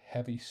who are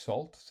heavy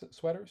salt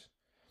sweaters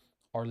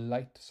or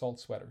light salt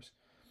sweaters.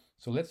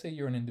 So let's say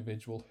you're an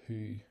individual who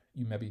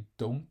you maybe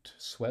don't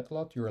sweat a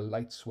lot. You're a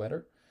light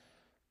sweater,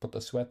 but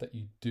the sweat that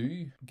you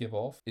do give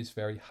off is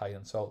very high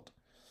in salt.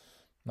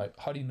 Now,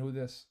 how do you know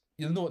this?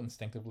 You'll know it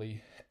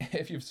instinctively.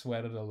 If you've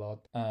sweated a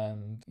lot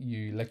and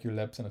you lick your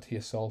lips and it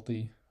tastes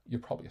salty,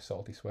 you're probably a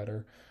salty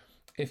sweater.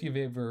 If you've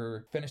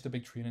ever finished a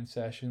big training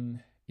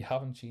session, you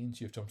haven't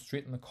changed, you've jumped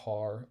straight in the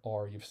car,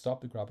 or you've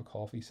stopped to grab a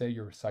coffee. Say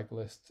you're a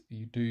cyclist,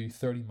 you do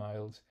 30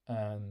 miles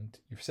and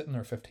you're sitting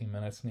there 15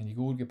 minutes, and then you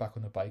go to get back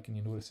on the bike and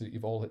you notice that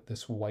you've all hit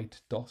this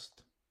white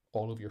dust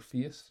all over your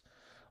face,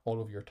 all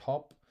over your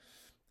top.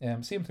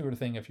 Same sort of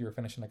thing if you're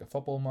finishing like a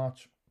football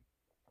match.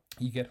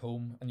 You get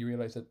home and you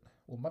realise that,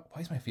 well,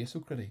 why is my face so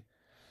gritty?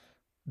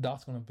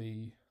 That's going to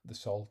be the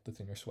salt that's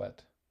in your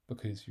sweat,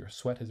 because your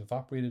sweat has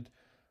evaporated,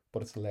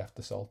 but it's left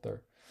the salt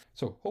there.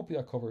 So hopefully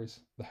that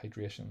covers the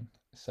hydration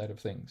side of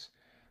things.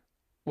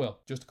 Well,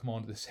 just to come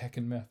on to the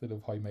second method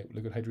of how you might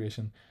look at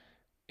hydration,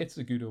 it's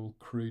the good old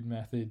crude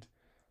method.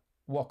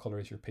 What colour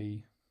is your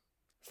pee?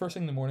 First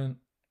thing in the morning,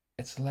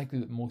 it's likely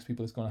that most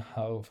people is going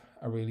to have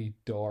a really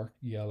dark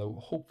yellow,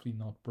 hopefully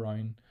not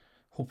brown,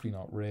 hopefully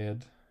not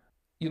red.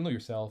 You'll know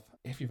yourself,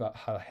 if you've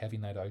had a heavy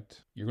night out,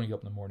 you're going to get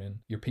up in the morning,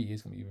 your pee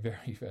is going to be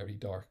very, very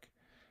dark,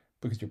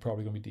 because you're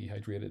probably going to be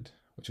dehydrated,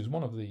 which is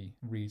one of the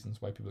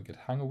reasons why people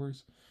get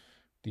hangovers.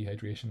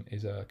 Dehydration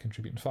is a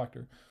contributing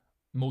factor.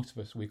 Most of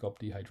us wake up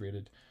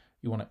dehydrated.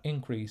 You want to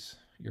increase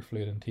your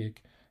fluid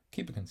intake,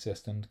 keep it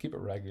consistent, keep it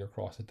regular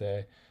across the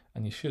day,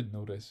 and you should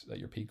notice that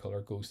your pee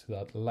colour goes to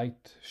that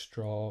light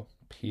straw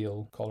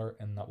pale colour,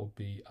 and that will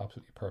be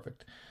absolutely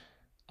perfect.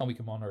 And we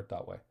can monitor it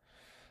that way.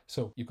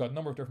 So you've got a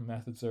number of different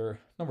methods there, a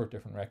number of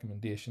different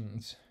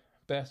recommendations.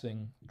 Best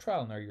thing,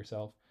 trial and error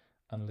yourself,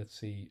 and let's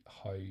see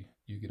how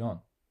you get on.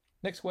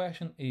 Next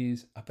question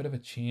is a bit of a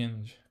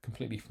change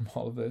completely from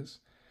all of this.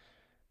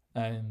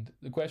 And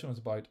the question was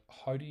about,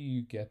 how do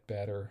you get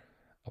better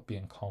at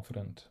being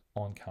confident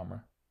on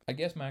camera? I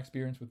guess my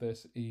experience with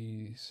this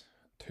is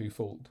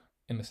twofold,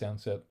 in the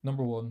sense that,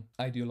 number one,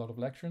 I do a lot of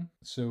lecturing,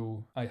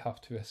 so I have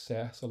to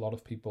assess a lot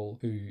of people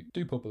who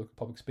do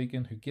public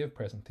speaking, who give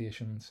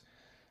presentations,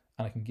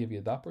 and I can give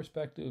you that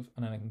perspective,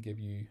 and then I can give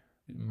you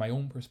my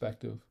own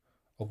perspective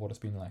of what it's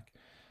been like.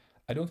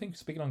 I don't think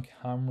speaking on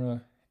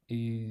camera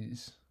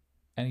is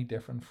any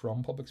different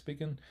from public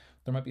speaking.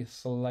 There might be a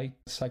slight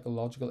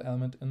psychological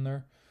element in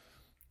there,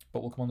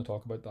 but we'll come on to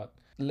talk about that.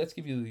 Let's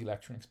give you the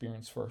lecturing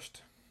experience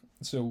first.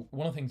 So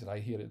one of the things that I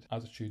hated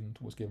as a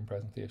student was giving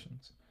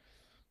presentations.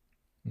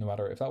 No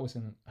matter if that was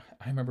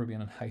I remember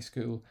being in high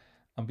school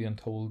and being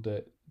told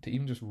to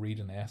even just read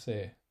an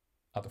essay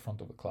at the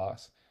front of the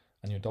class,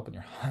 and you end up and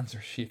your hands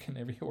are shaking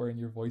everywhere and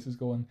your voice is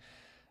going.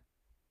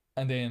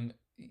 And then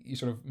you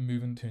sort of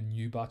move into a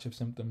new batch of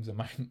symptoms,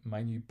 and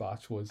my new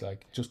batch was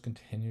like just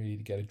continually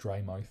to get a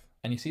dry mouth.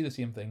 And you see the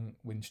same thing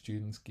when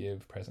students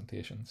give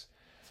presentations.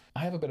 I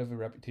have a bit of a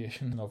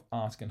reputation of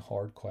asking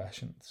hard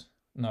questions.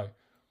 Now,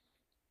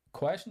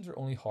 questions are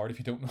only hard if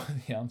you don't know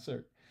the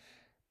answer.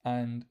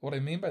 And what I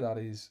mean by that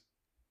is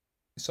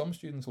some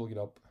students will get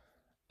up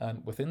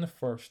and within the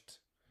first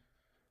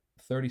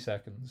 30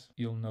 seconds,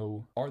 you'll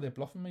know, are they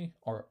bluffing me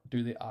or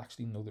do they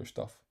actually know their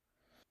stuff?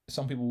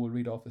 Some people will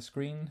read off the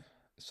screen.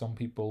 Some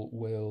people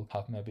will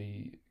have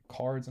maybe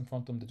cards in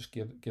front of them to just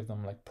give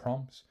them like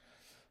prompts.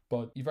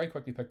 But you very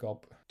quickly pick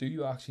up, do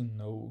you actually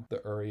know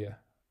the area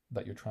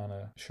that you're trying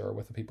to share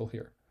with the people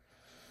here?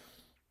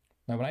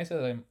 Now, when I say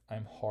that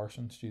I'm harsh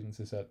on students,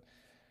 is that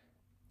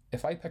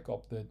if I pick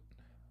up that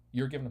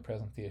you're giving a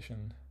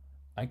presentation,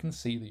 I can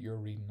see that you're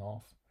reading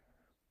off.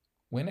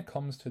 When it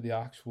comes to the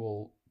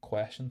actual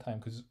question time,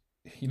 because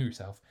you know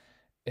yourself,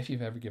 if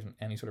you've ever given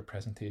any sort of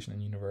presentation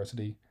in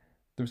university,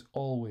 there's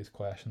always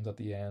questions at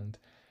the end.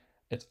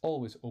 It's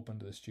always open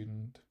to the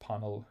student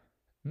panel.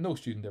 No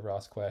student ever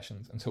asks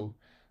questions, and so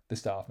the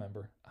staff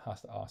member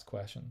has to ask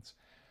questions.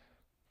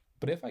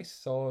 But if I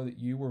saw that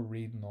you were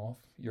reading off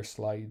your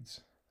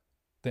slides,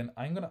 then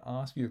I'm going to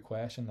ask you a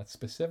question that's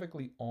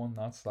specifically on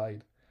that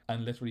slide,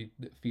 and literally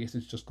the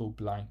faces just go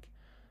blank,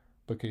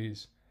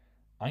 because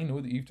I know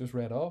that you've just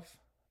read off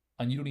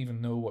and you don't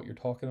even know what you're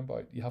talking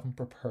about. You haven't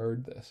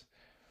prepared this.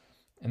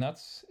 And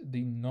that's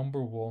the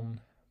number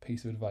one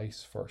piece of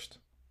advice first,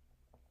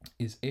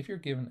 is if you're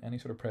given any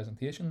sort of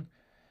presentation,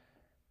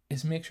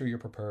 is make sure you're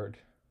prepared.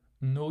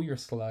 Know your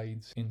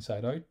slides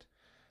inside out,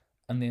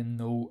 and then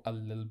know a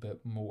little bit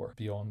more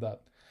beyond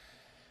that.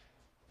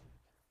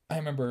 I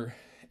remember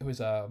it was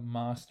a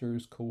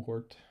master's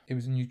cohort. It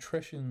was a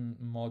nutrition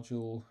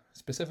module,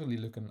 specifically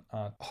looking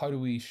at how do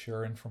we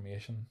share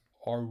information,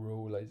 our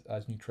role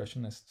as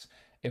nutritionists.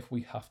 If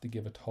we have to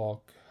give a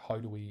talk, how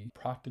do we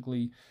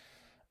practically?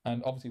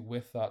 And obviously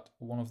with that,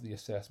 one of the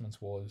assessments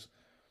was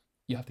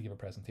you have to give a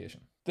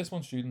presentation. This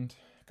one student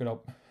got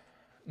up.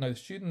 Now the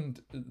student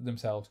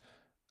themselves,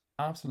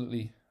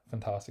 absolutely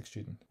fantastic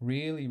student.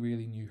 Really,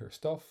 really knew her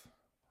stuff.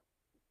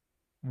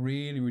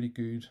 Really, really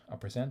good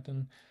at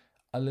presenting.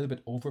 A little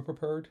bit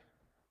over-prepared,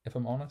 if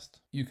I'm honest.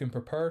 You can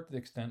prepare to the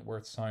extent where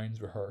it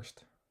sounds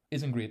rehearsed.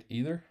 Isn't great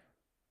either.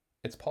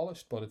 It's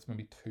polished, but it's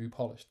maybe too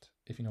polished,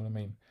 if you know what I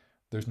mean.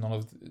 There's none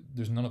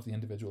of the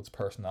individual's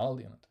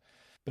personality in it.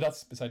 But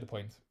that's beside the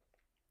point.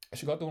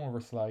 She got to one of her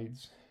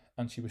slides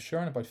and she was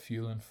sharing about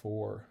fueling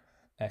for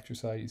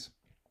exercise,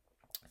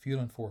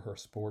 fueling for her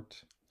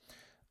sport,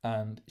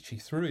 and she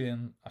threw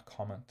in a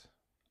comment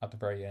at the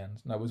very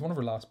end. Now, it was one of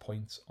her last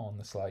points on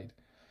the slide,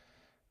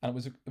 and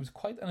it was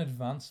quite an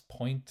advanced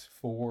point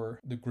for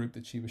the group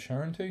that she was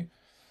sharing to.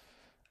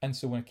 And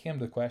so when it came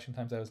to the question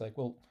times, I was like,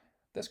 well,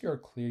 this girl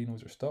clearly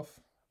knows her stuff.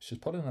 She's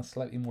put in a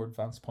slightly more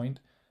advanced point.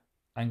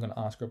 I'm going to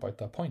ask her about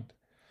that point.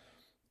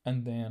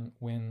 And then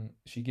when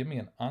she gave me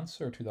an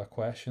answer to that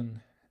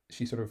question,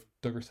 she sort of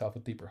dug herself a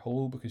deeper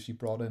hole because she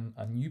brought in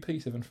a new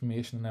piece of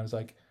information. And I was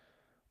like,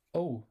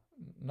 oh,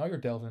 now you're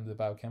delving into the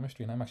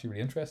biochemistry and I'm actually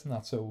really interested in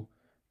that. So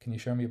can you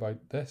share me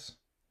about this?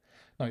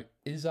 Now,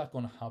 is that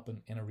going to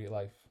happen in a real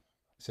life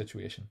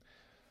situation?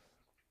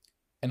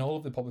 In all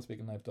of the public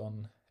speaking I've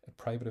done at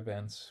private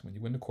events, when you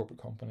go into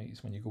corporate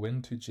companies, when you go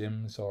into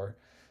gyms or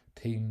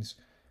teams,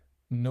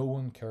 no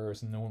one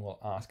cares and no one will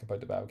ask about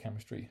the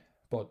biochemistry.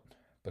 But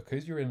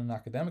because you're in an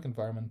academic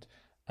environment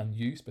and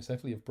you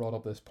specifically have brought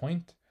up this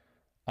point,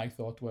 I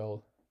thought,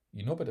 well,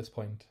 you know about this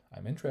point,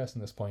 I'm interested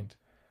in this point,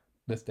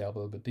 let's delve a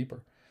little bit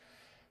deeper.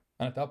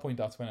 And at that point,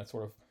 that's when it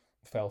sort of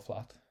fell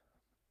flat.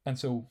 And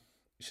so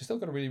she still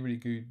got a really,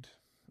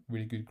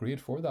 really good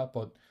grade for that,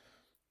 but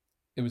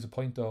it was a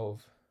point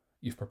of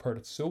you've prepared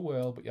it so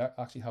well, but you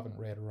actually haven't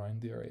read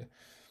around the area.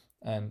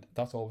 And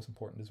that's always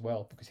important as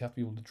well, because you have to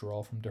be able to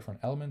draw from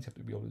different elements, you have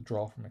to be able to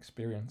draw from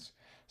experience.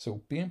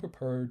 So being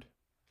prepared,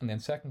 and then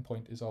second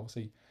point is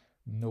obviously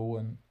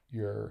knowing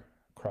your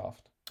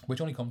craft,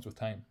 which only comes with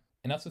time.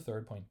 And that's the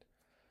third point,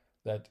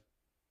 that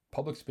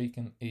public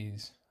speaking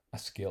is a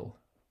skill.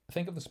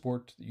 Think of the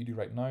sport that you do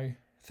right now.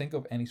 Think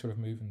of any sort of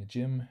move in the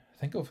gym.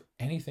 Think of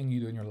anything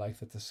you do in your life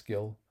that's a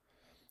skill.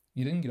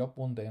 You didn't get up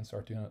one day and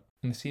start doing it.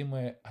 In the same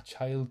way, a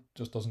child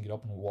just doesn't get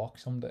up and walk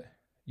someday.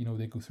 You know,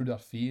 they go through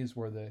that phase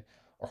where they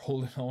are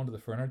holding on to the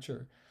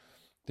furniture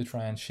to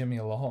try and shimmy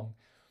along.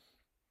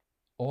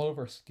 All of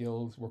our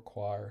skills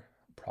require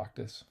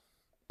practice.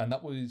 And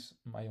that was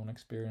my own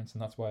experience,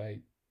 and that's why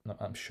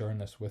I'm sharing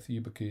this with you,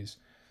 because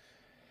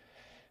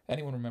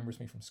anyone remembers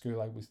me from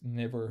school, I was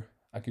never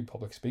a good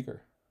public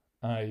speaker.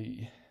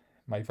 I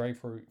my very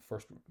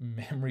first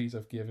memories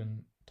of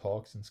giving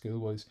talks in school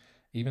was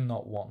even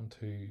not wanting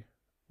to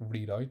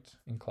read out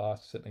in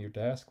class, sitting at your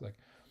desk. Like,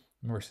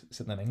 I remember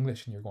sitting in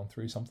English and you're going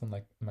through something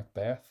like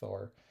Macbeth,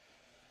 or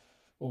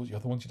what was the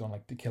other ones you done,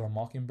 like To Kill a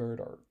Mockingbird,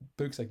 or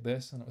books like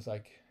this, and it was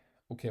like,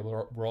 okay,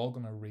 well, we're all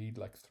going to read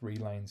like 3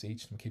 lines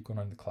each and keep going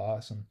around the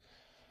class, and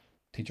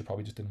teacher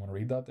probably just didn't want to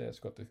read that day, so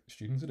got the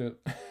students to do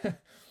it.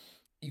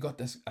 You got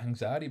this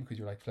anxiety because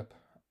you're like, flip,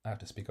 I have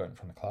to speak out in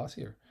front of class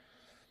here.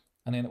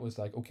 And then it was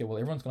like, okay, well,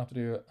 everyone's going to have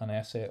to do an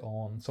essay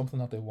on something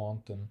that they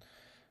want, and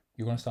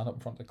you're going to stand up in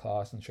front of the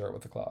class and share it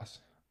with the class.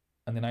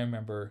 And then I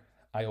remember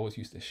I always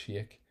used to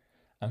shake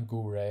and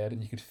go red,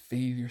 and you could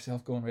feel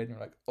yourself going red, and you're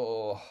like,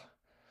 oh,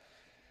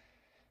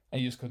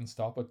 and you just couldn't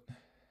stop it.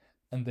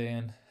 And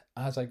then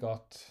as I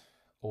got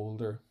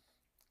older,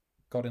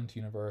 got into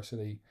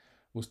university,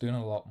 was doing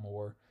a lot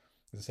more,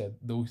 as I said,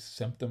 those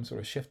symptoms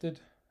sort of shifted.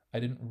 I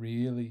didn't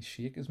really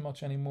shake as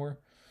much anymore,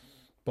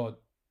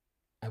 but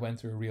I went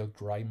through a real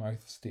dry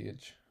mouth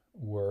stage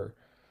where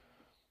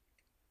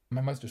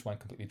my mouth just went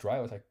completely dry.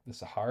 I was like the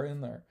Sahara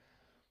in there.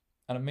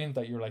 And it meant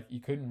that you're like, you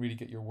couldn't really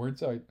get your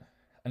words out,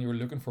 and you were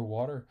looking for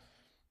water.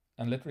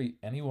 And literally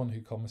anyone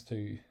who comes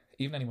to,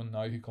 even anyone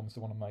now who comes to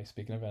one of my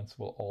speaking events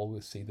will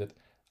always see that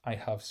I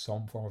have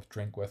some form of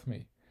drink with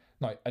me.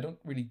 Now, I don't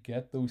really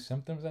get those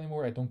symptoms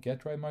anymore. I don't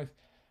get dry mouth,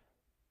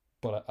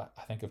 but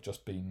I think I've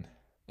just been,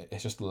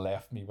 it's just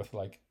left me with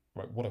like,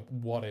 right,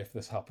 what if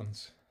this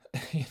happens?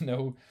 You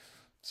know?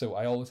 So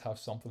I always have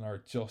something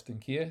there just in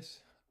case,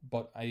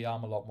 but I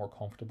am a lot more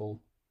comfortable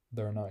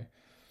there now.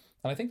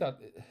 And I think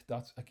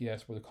that's, I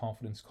guess, where the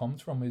confidence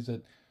comes from, is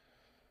that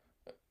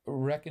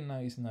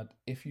recognizing that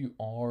if you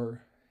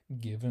are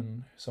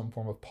given some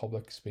form of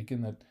public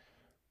speaking, that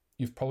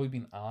you've probably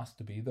been asked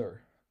to be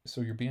there.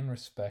 So you're being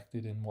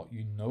respected in what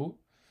you know.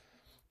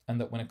 And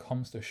that when it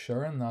comes to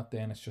sharing that,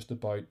 then it's just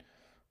about,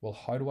 well,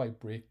 how do I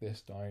break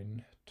this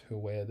down to a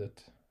way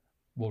that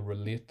will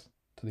relate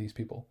to these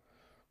people?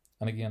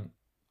 And again,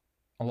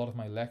 a lot of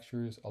my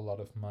lectures, a lot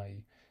of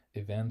my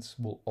events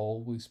will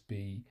always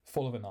be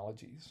full of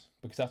analogies,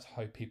 because that's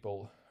how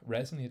people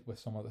resonate with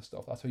some of the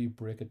stuff. That's how you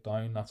break it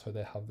down. That's how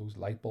they have those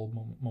light bulb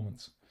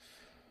moments.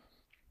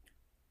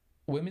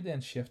 When we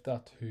then shift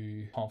that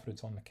to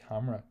confidence on the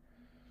camera,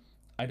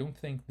 I don't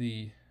think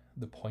the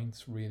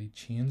points really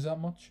change that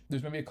much.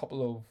 There's maybe a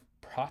couple of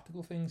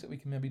practical things that we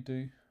can maybe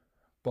do,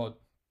 but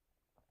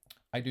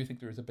I do think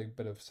there is a big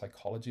bit of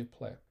psychology at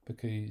play,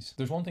 because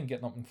there's one thing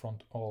getting up in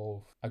front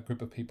of a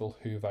group of people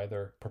who've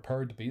either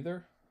prepared to be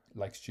there,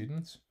 like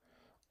students,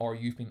 or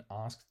you've been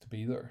asked to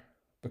be there,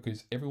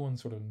 because everyone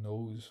sort of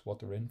knows what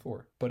they're in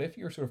for. But if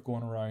you're sort of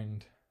going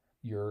around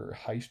your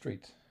high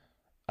street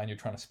and you're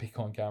trying to speak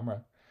on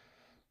camera,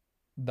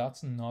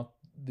 that's not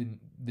the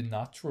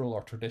natural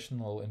or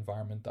traditional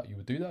environment that you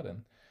would do that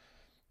in.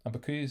 And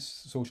because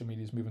social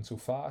media is moving so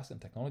fast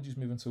and technology is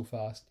moving so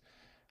fast,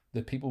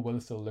 the people will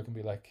still look and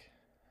be like,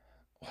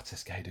 what's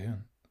this guy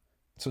doing?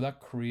 So that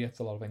creates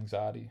a lot of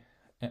anxiety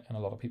in a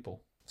lot of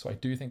people. So I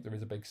do think there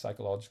is a big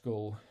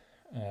psychological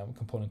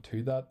component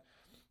to that,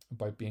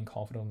 about being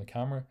confident on the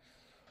camera.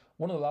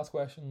 One of the last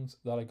questions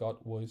that I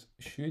got was,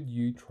 should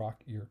you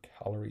track your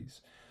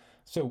calories?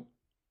 So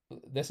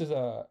this is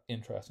an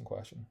interesting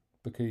question,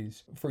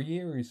 because for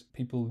years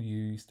people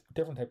used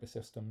different type of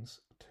systems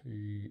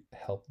to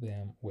help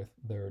them with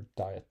their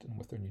diet and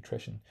with their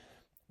nutrition,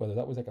 whether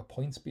that was like a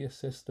points-based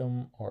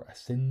system or a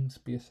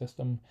sins-based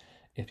system,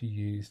 if you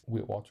used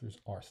Weight Watchers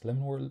or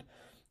Slimming World,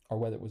 or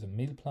whether it was a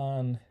meal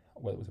plan,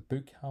 whether it was a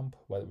boot camp,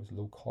 whether it was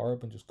low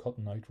carb and just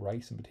cutting out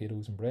rice and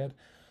potatoes and bread.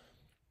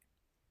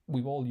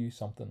 We've all used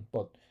something,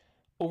 but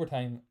over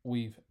time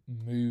we've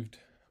moved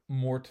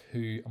more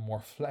to a more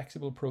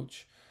flexible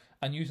approach,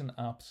 and using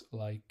apps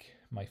like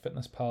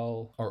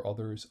MyFitnessPal or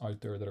others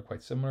out there that are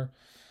quite similar.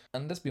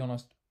 And let's be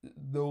honest,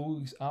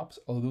 those apps,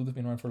 although they've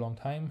been around for a long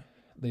time,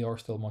 they are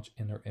still much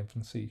in their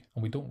infancy,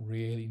 and we don't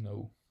really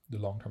know the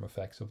long-term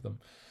effects of them.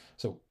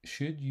 So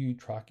should you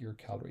track your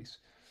calories?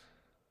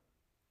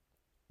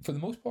 For the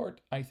most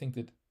part, I think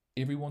that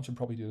everyone should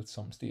probably do it at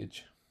some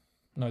stage.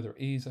 Now, there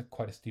is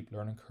quite a steep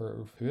learning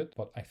curve to it,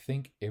 but I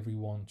think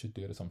everyone should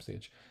do it at some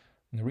stage.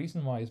 And the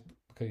reason why is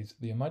because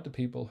the amount of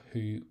people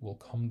who will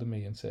come to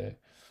me and say,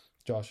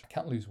 Josh, I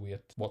can't lose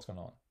weight, what's going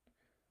on?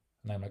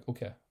 And I'm like,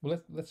 okay,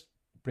 well, let's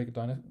break it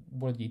down.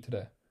 What did you eat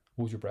today?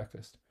 What was your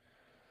breakfast?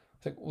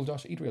 It's like, well,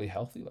 Josh, I eat really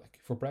healthy. Like,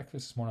 for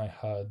breakfast this morning,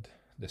 I had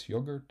this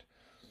yogurt,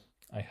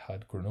 I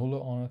had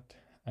granola on it,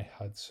 I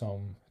had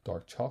some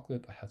dark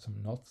chocolate, I had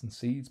some nuts and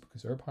seeds,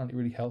 because they're apparently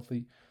really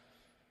healthy.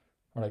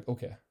 I'm like,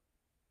 okay,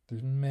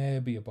 there's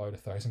maybe about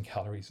 1,000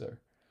 calories there.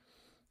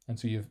 And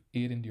so you've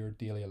ate into your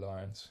daily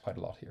allowance quite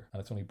a lot here,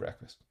 and it's only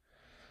breakfast.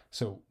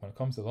 So when it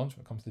comes to lunch,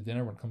 when it comes to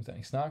dinner, when it comes to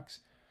any snacks,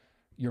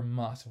 you're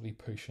massively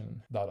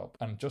pushing that up.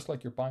 And just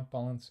like your bank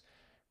balance,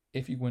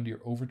 if you go into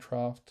your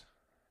overdraft,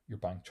 your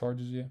bank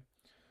charges you.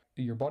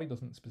 Your body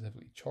doesn't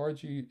specifically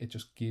charge you, it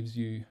just gives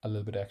you a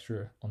little bit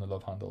extra on the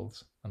love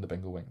handles and the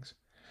bingo wings.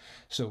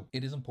 So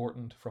it is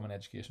important from an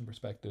education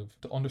perspective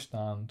to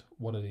understand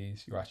what it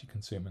is you're actually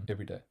consuming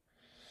every day.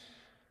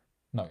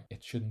 Now,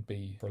 it shouldn't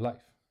be for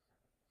life.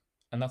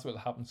 And that's what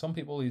will happen. Some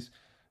people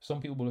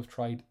will have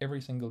tried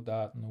every single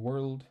diet in the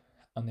world,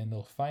 and then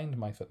they'll find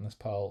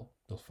MyFitnessPal,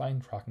 they'll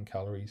find tracking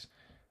calories,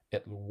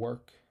 it'll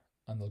work,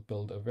 and they'll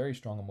build a very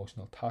strong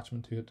emotional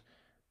attachment to it,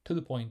 to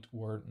the point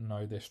where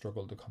now they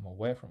struggle to come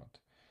away from it.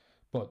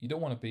 But you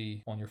don't want to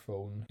be on your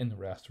phone in the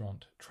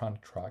restaurant trying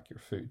to track your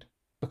food.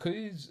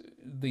 Because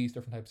these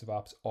different types of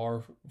apps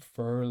are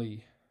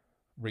fairly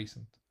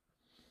recent,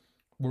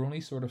 we're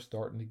only sort of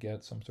starting to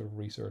get some sort of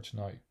research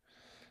now.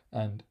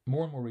 And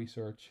more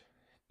research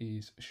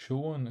is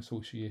showing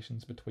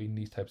associations between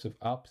these types of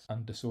apps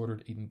and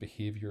disordered eating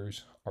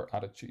behaviours or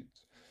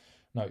attitudes.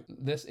 Now,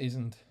 this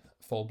isn't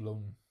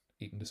full-blown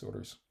eating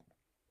disorders.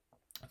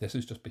 This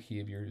is just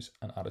behaviours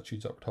and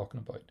attitudes that we're talking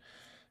about.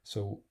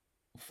 So,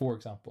 for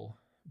example,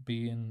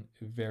 being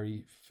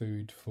very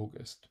food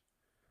focused.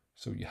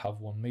 So you have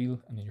one meal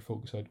and then you're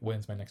focused on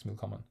when's my next meal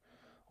coming?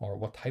 Or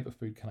what type of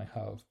food can I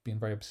have? Being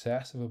very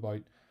obsessive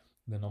about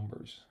the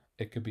numbers.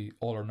 It could be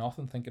all or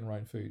nothing thinking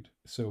around food.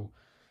 So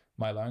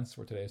my allowance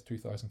for today is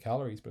 2,000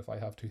 calories, but if I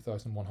have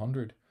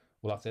 2,100,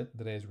 well, that's it.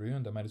 The day is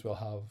ruined. I might as well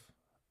have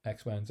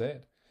X, Y, and Z.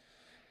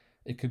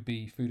 It could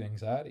be food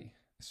anxiety.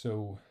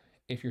 So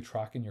if you're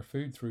tracking your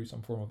food through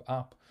some form of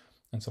app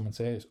and someone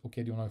says,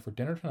 okay, do you want to go for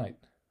dinner tonight?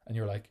 And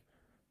you're like,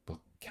 but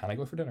can I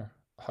go for dinner?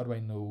 How do I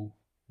know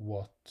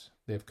what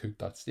they've cooked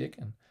that steak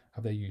in?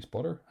 Have they used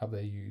butter? Have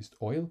they used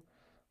oil?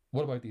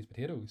 What about these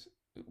potatoes?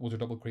 Was there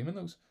double cream in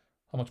those?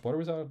 How much butter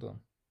was added to them?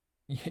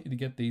 You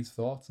get these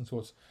thoughts, and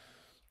so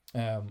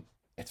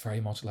it's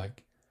very much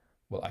like,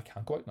 well, I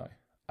can't go out now.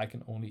 I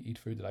can only eat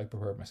food that I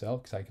prepared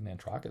myself because I can then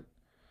track it.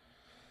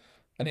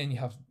 And then you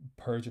have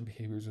purging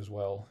behaviours as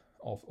well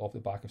off the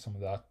back of some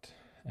of that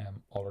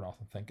all or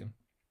nothing thinking.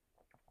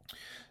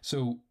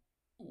 So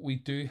we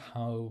do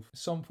have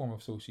some form of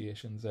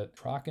associations that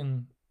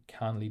tracking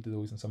can lead to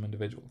those in some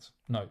individuals.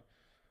 Now,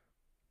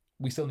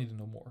 we still need to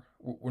know more.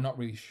 We're not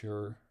really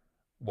sure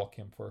what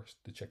came first,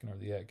 the chicken or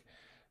the egg.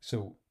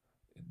 So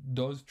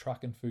does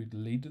tracking food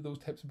lead to those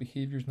types of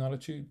behaviours and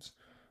attitudes?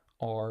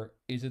 Or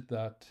is it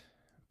that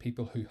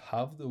people who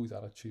have those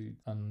attitudes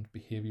and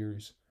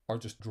behaviours are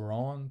just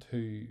drawn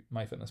to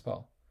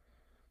MyFitnessPal?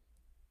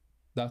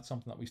 That's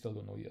something that we still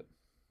don't know yet.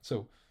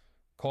 So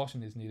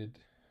caution is needed.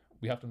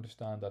 We have to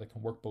understand that it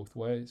can work both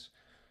ways.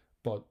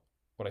 But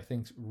what I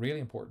think is really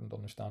important to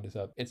understand is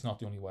that it's not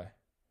the only way.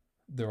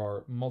 There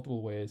are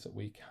multiple ways that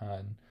we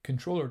can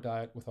control our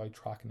diet without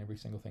tracking every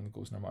single thing that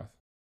goes in our mouth.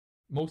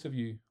 Most of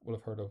you will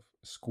have heard of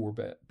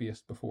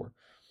score-based before,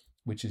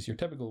 which is your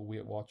typical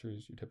Weight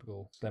Watchers, your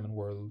typical Slimming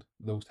World,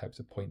 those types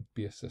of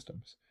point-based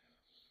systems.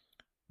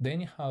 Then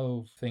you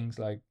have things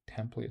like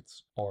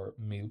templates or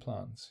meal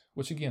plans,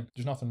 which again,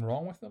 there's nothing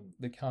wrong with them.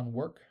 They can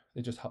work.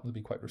 They just happen to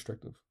be quite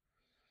restrictive.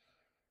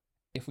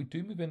 If we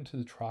do move into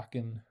the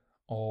tracking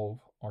of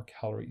our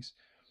calories,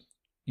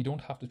 you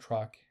don't have to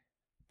track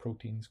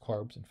proteins,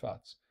 carbs, and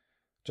fats.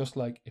 Just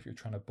like if you're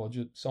trying to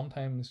budget,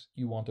 sometimes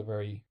you want a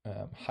very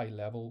high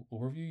level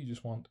overview. You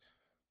just want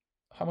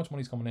how much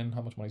money's coming in,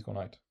 how much money's going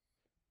out,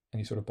 and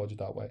you sort of budget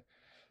that way.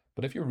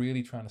 But if you're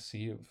really trying to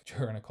save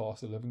during a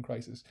cost of living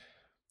crisis,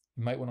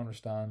 you might want to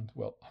understand,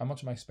 well, how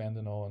much am I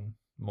spending on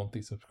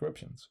monthly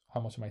subscriptions? How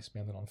much am I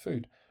spending on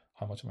food?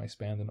 How much am I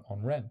spending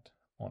on rent,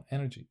 on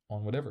energy,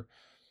 on whatever?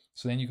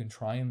 So then you can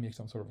try and make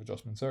some sort of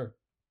adjustments there.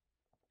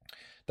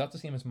 That's the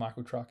same as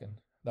macro tracking.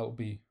 That would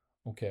be,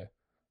 okay,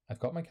 I've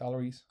got my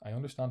calories. I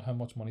understand how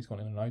much money's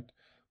going in and out,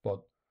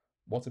 but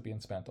what's it being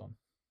spent on?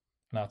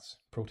 And that's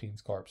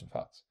proteins, carbs, and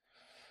fats.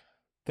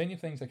 Then you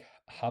have things like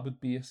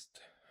habit-based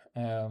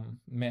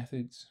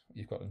methods.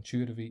 You've got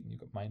intuitive eating,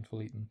 you've got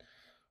mindful eating.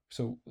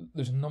 So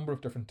there's a number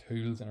of different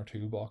tools in our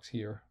toolbox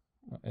here,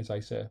 as I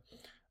say.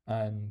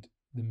 And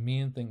the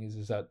main thing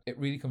is that it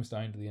really comes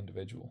down to the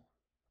individual.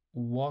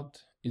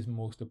 What is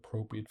most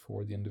appropriate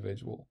for the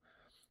individual?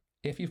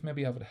 If you've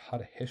maybe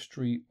had a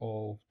history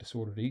of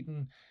disordered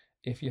eating,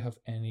 if you have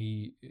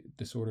any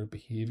disordered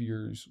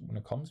behaviours when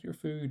it comes to your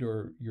food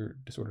or your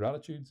disordered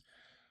attitudes,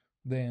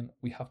 then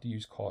we have to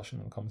use caution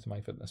when it comes to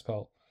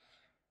MyFitnessPal.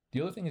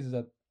 The other thing is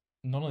that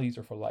none of these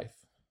are for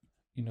life.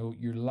 You know,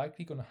 you're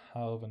likely going to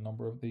have a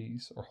number of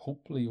these, or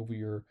hopefully over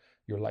your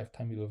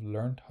lifetime you'll have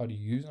learned how to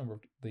use a number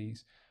of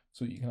these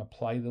so that you can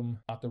apply them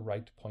at the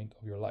right point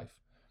of your life.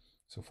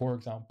 So for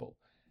example,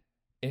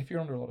 if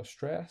you're under a lot of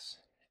stress,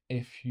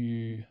 if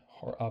you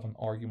are having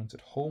arguments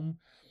at home,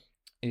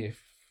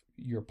 if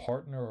your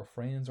partner or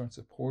friends aren't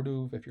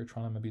supportive, if you're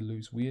trying to maybe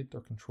lose weight or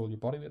control your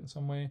body weight in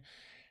some way,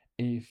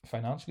 if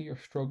financially you're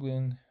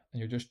struggling and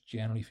you're just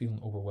generally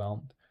feeling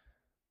overwhelmed,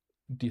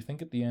 do you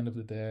think at the end of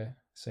the day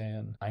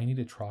saying, I need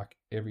to track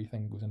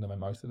everything that goes into my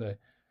mouth today,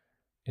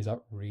 is that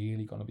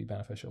really going to be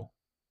beneficial?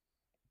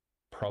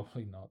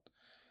 Probably not.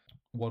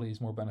 What is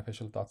more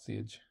beneficial at that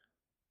stage?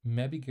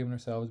 Maybe giving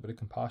ourselves a bit of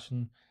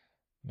compassion,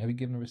 maybe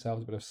giving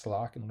ourselves a bit of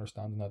slack and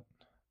understanding that,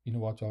 you know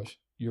what, Josh,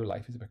 your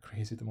life is a bit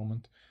crazy at the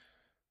moment.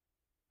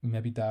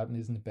 Maybe dieting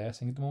isn't the best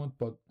thing at the moment,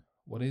 but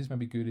what is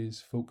maybe good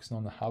is focusing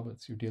on the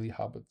habits, your daily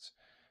habits.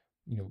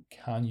 You know,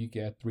 can you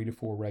get 3 to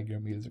 4 regular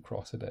meals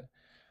across a day?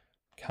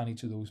 can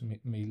each of those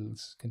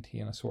meals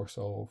contain a source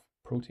of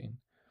protein?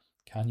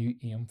 Can you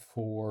aim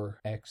for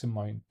X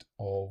amount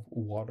of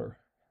water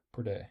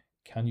per day?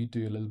 Can you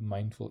do a little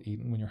mindful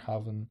eating when you're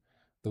having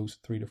those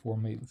 3 to 4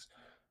 meals?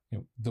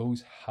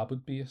 Those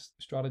habit-based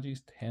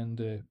strategies tend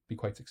to be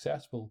quite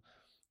successful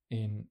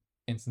in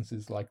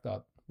instances like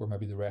that, where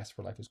maybe the rest of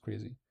our life is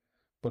crazy.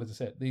 But as I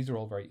said, these are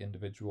all very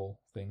individual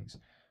things.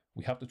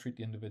 We have to treat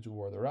the individual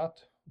where they're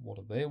at. What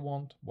do they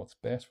want? What's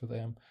best for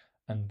them?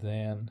 And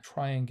then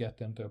try and get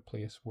them to a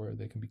place where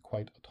they can be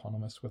quite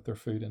autonomous with their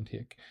food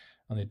intake,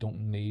 and they don't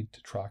need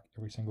to track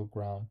every single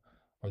gram,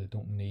 or they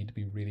don't need to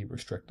be really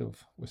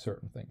restrictive with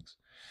certain things.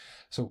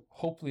 So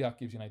hopefully that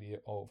gives you an idea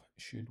of,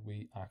 should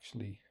we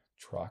actually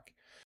track?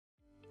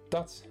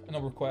 That's a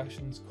number of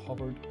questions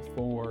covered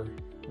for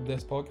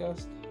this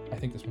podcast. I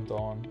think this went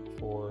on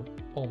for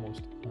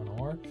almost an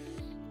hour,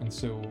 and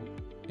so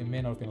it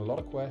may not have been a lot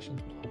of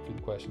questions, but hopefully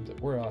the questions that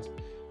were asked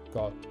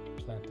got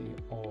plenty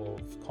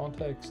of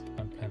context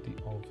and plenty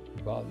of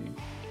value.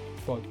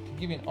 But to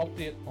give you an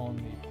update on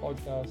the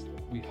podcast,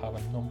 we have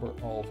a number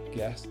of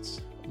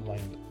guests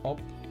lined up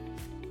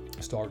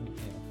starting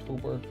in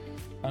October,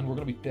 and we're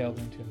going to be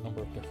delving into a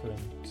number of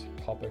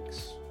different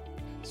topics.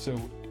 So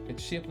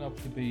it's shaping up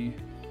to be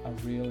a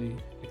really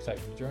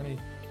exciting journey.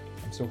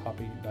 I'm so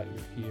happy that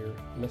you're here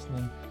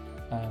listening,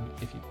 and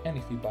if you have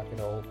any feedback at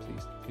all,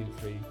 please feel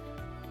free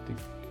to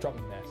drop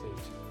a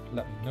message,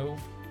 let me know.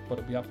 But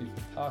it'd be absolutely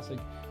fantastic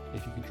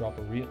if you could drop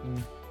a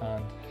rating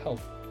and help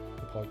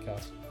the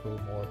podcast grow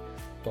more.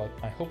 But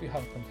I hope you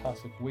have a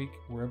fantastic week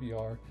wherever you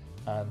are,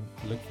 and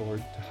look forward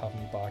to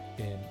having you back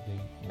in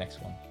the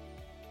next one.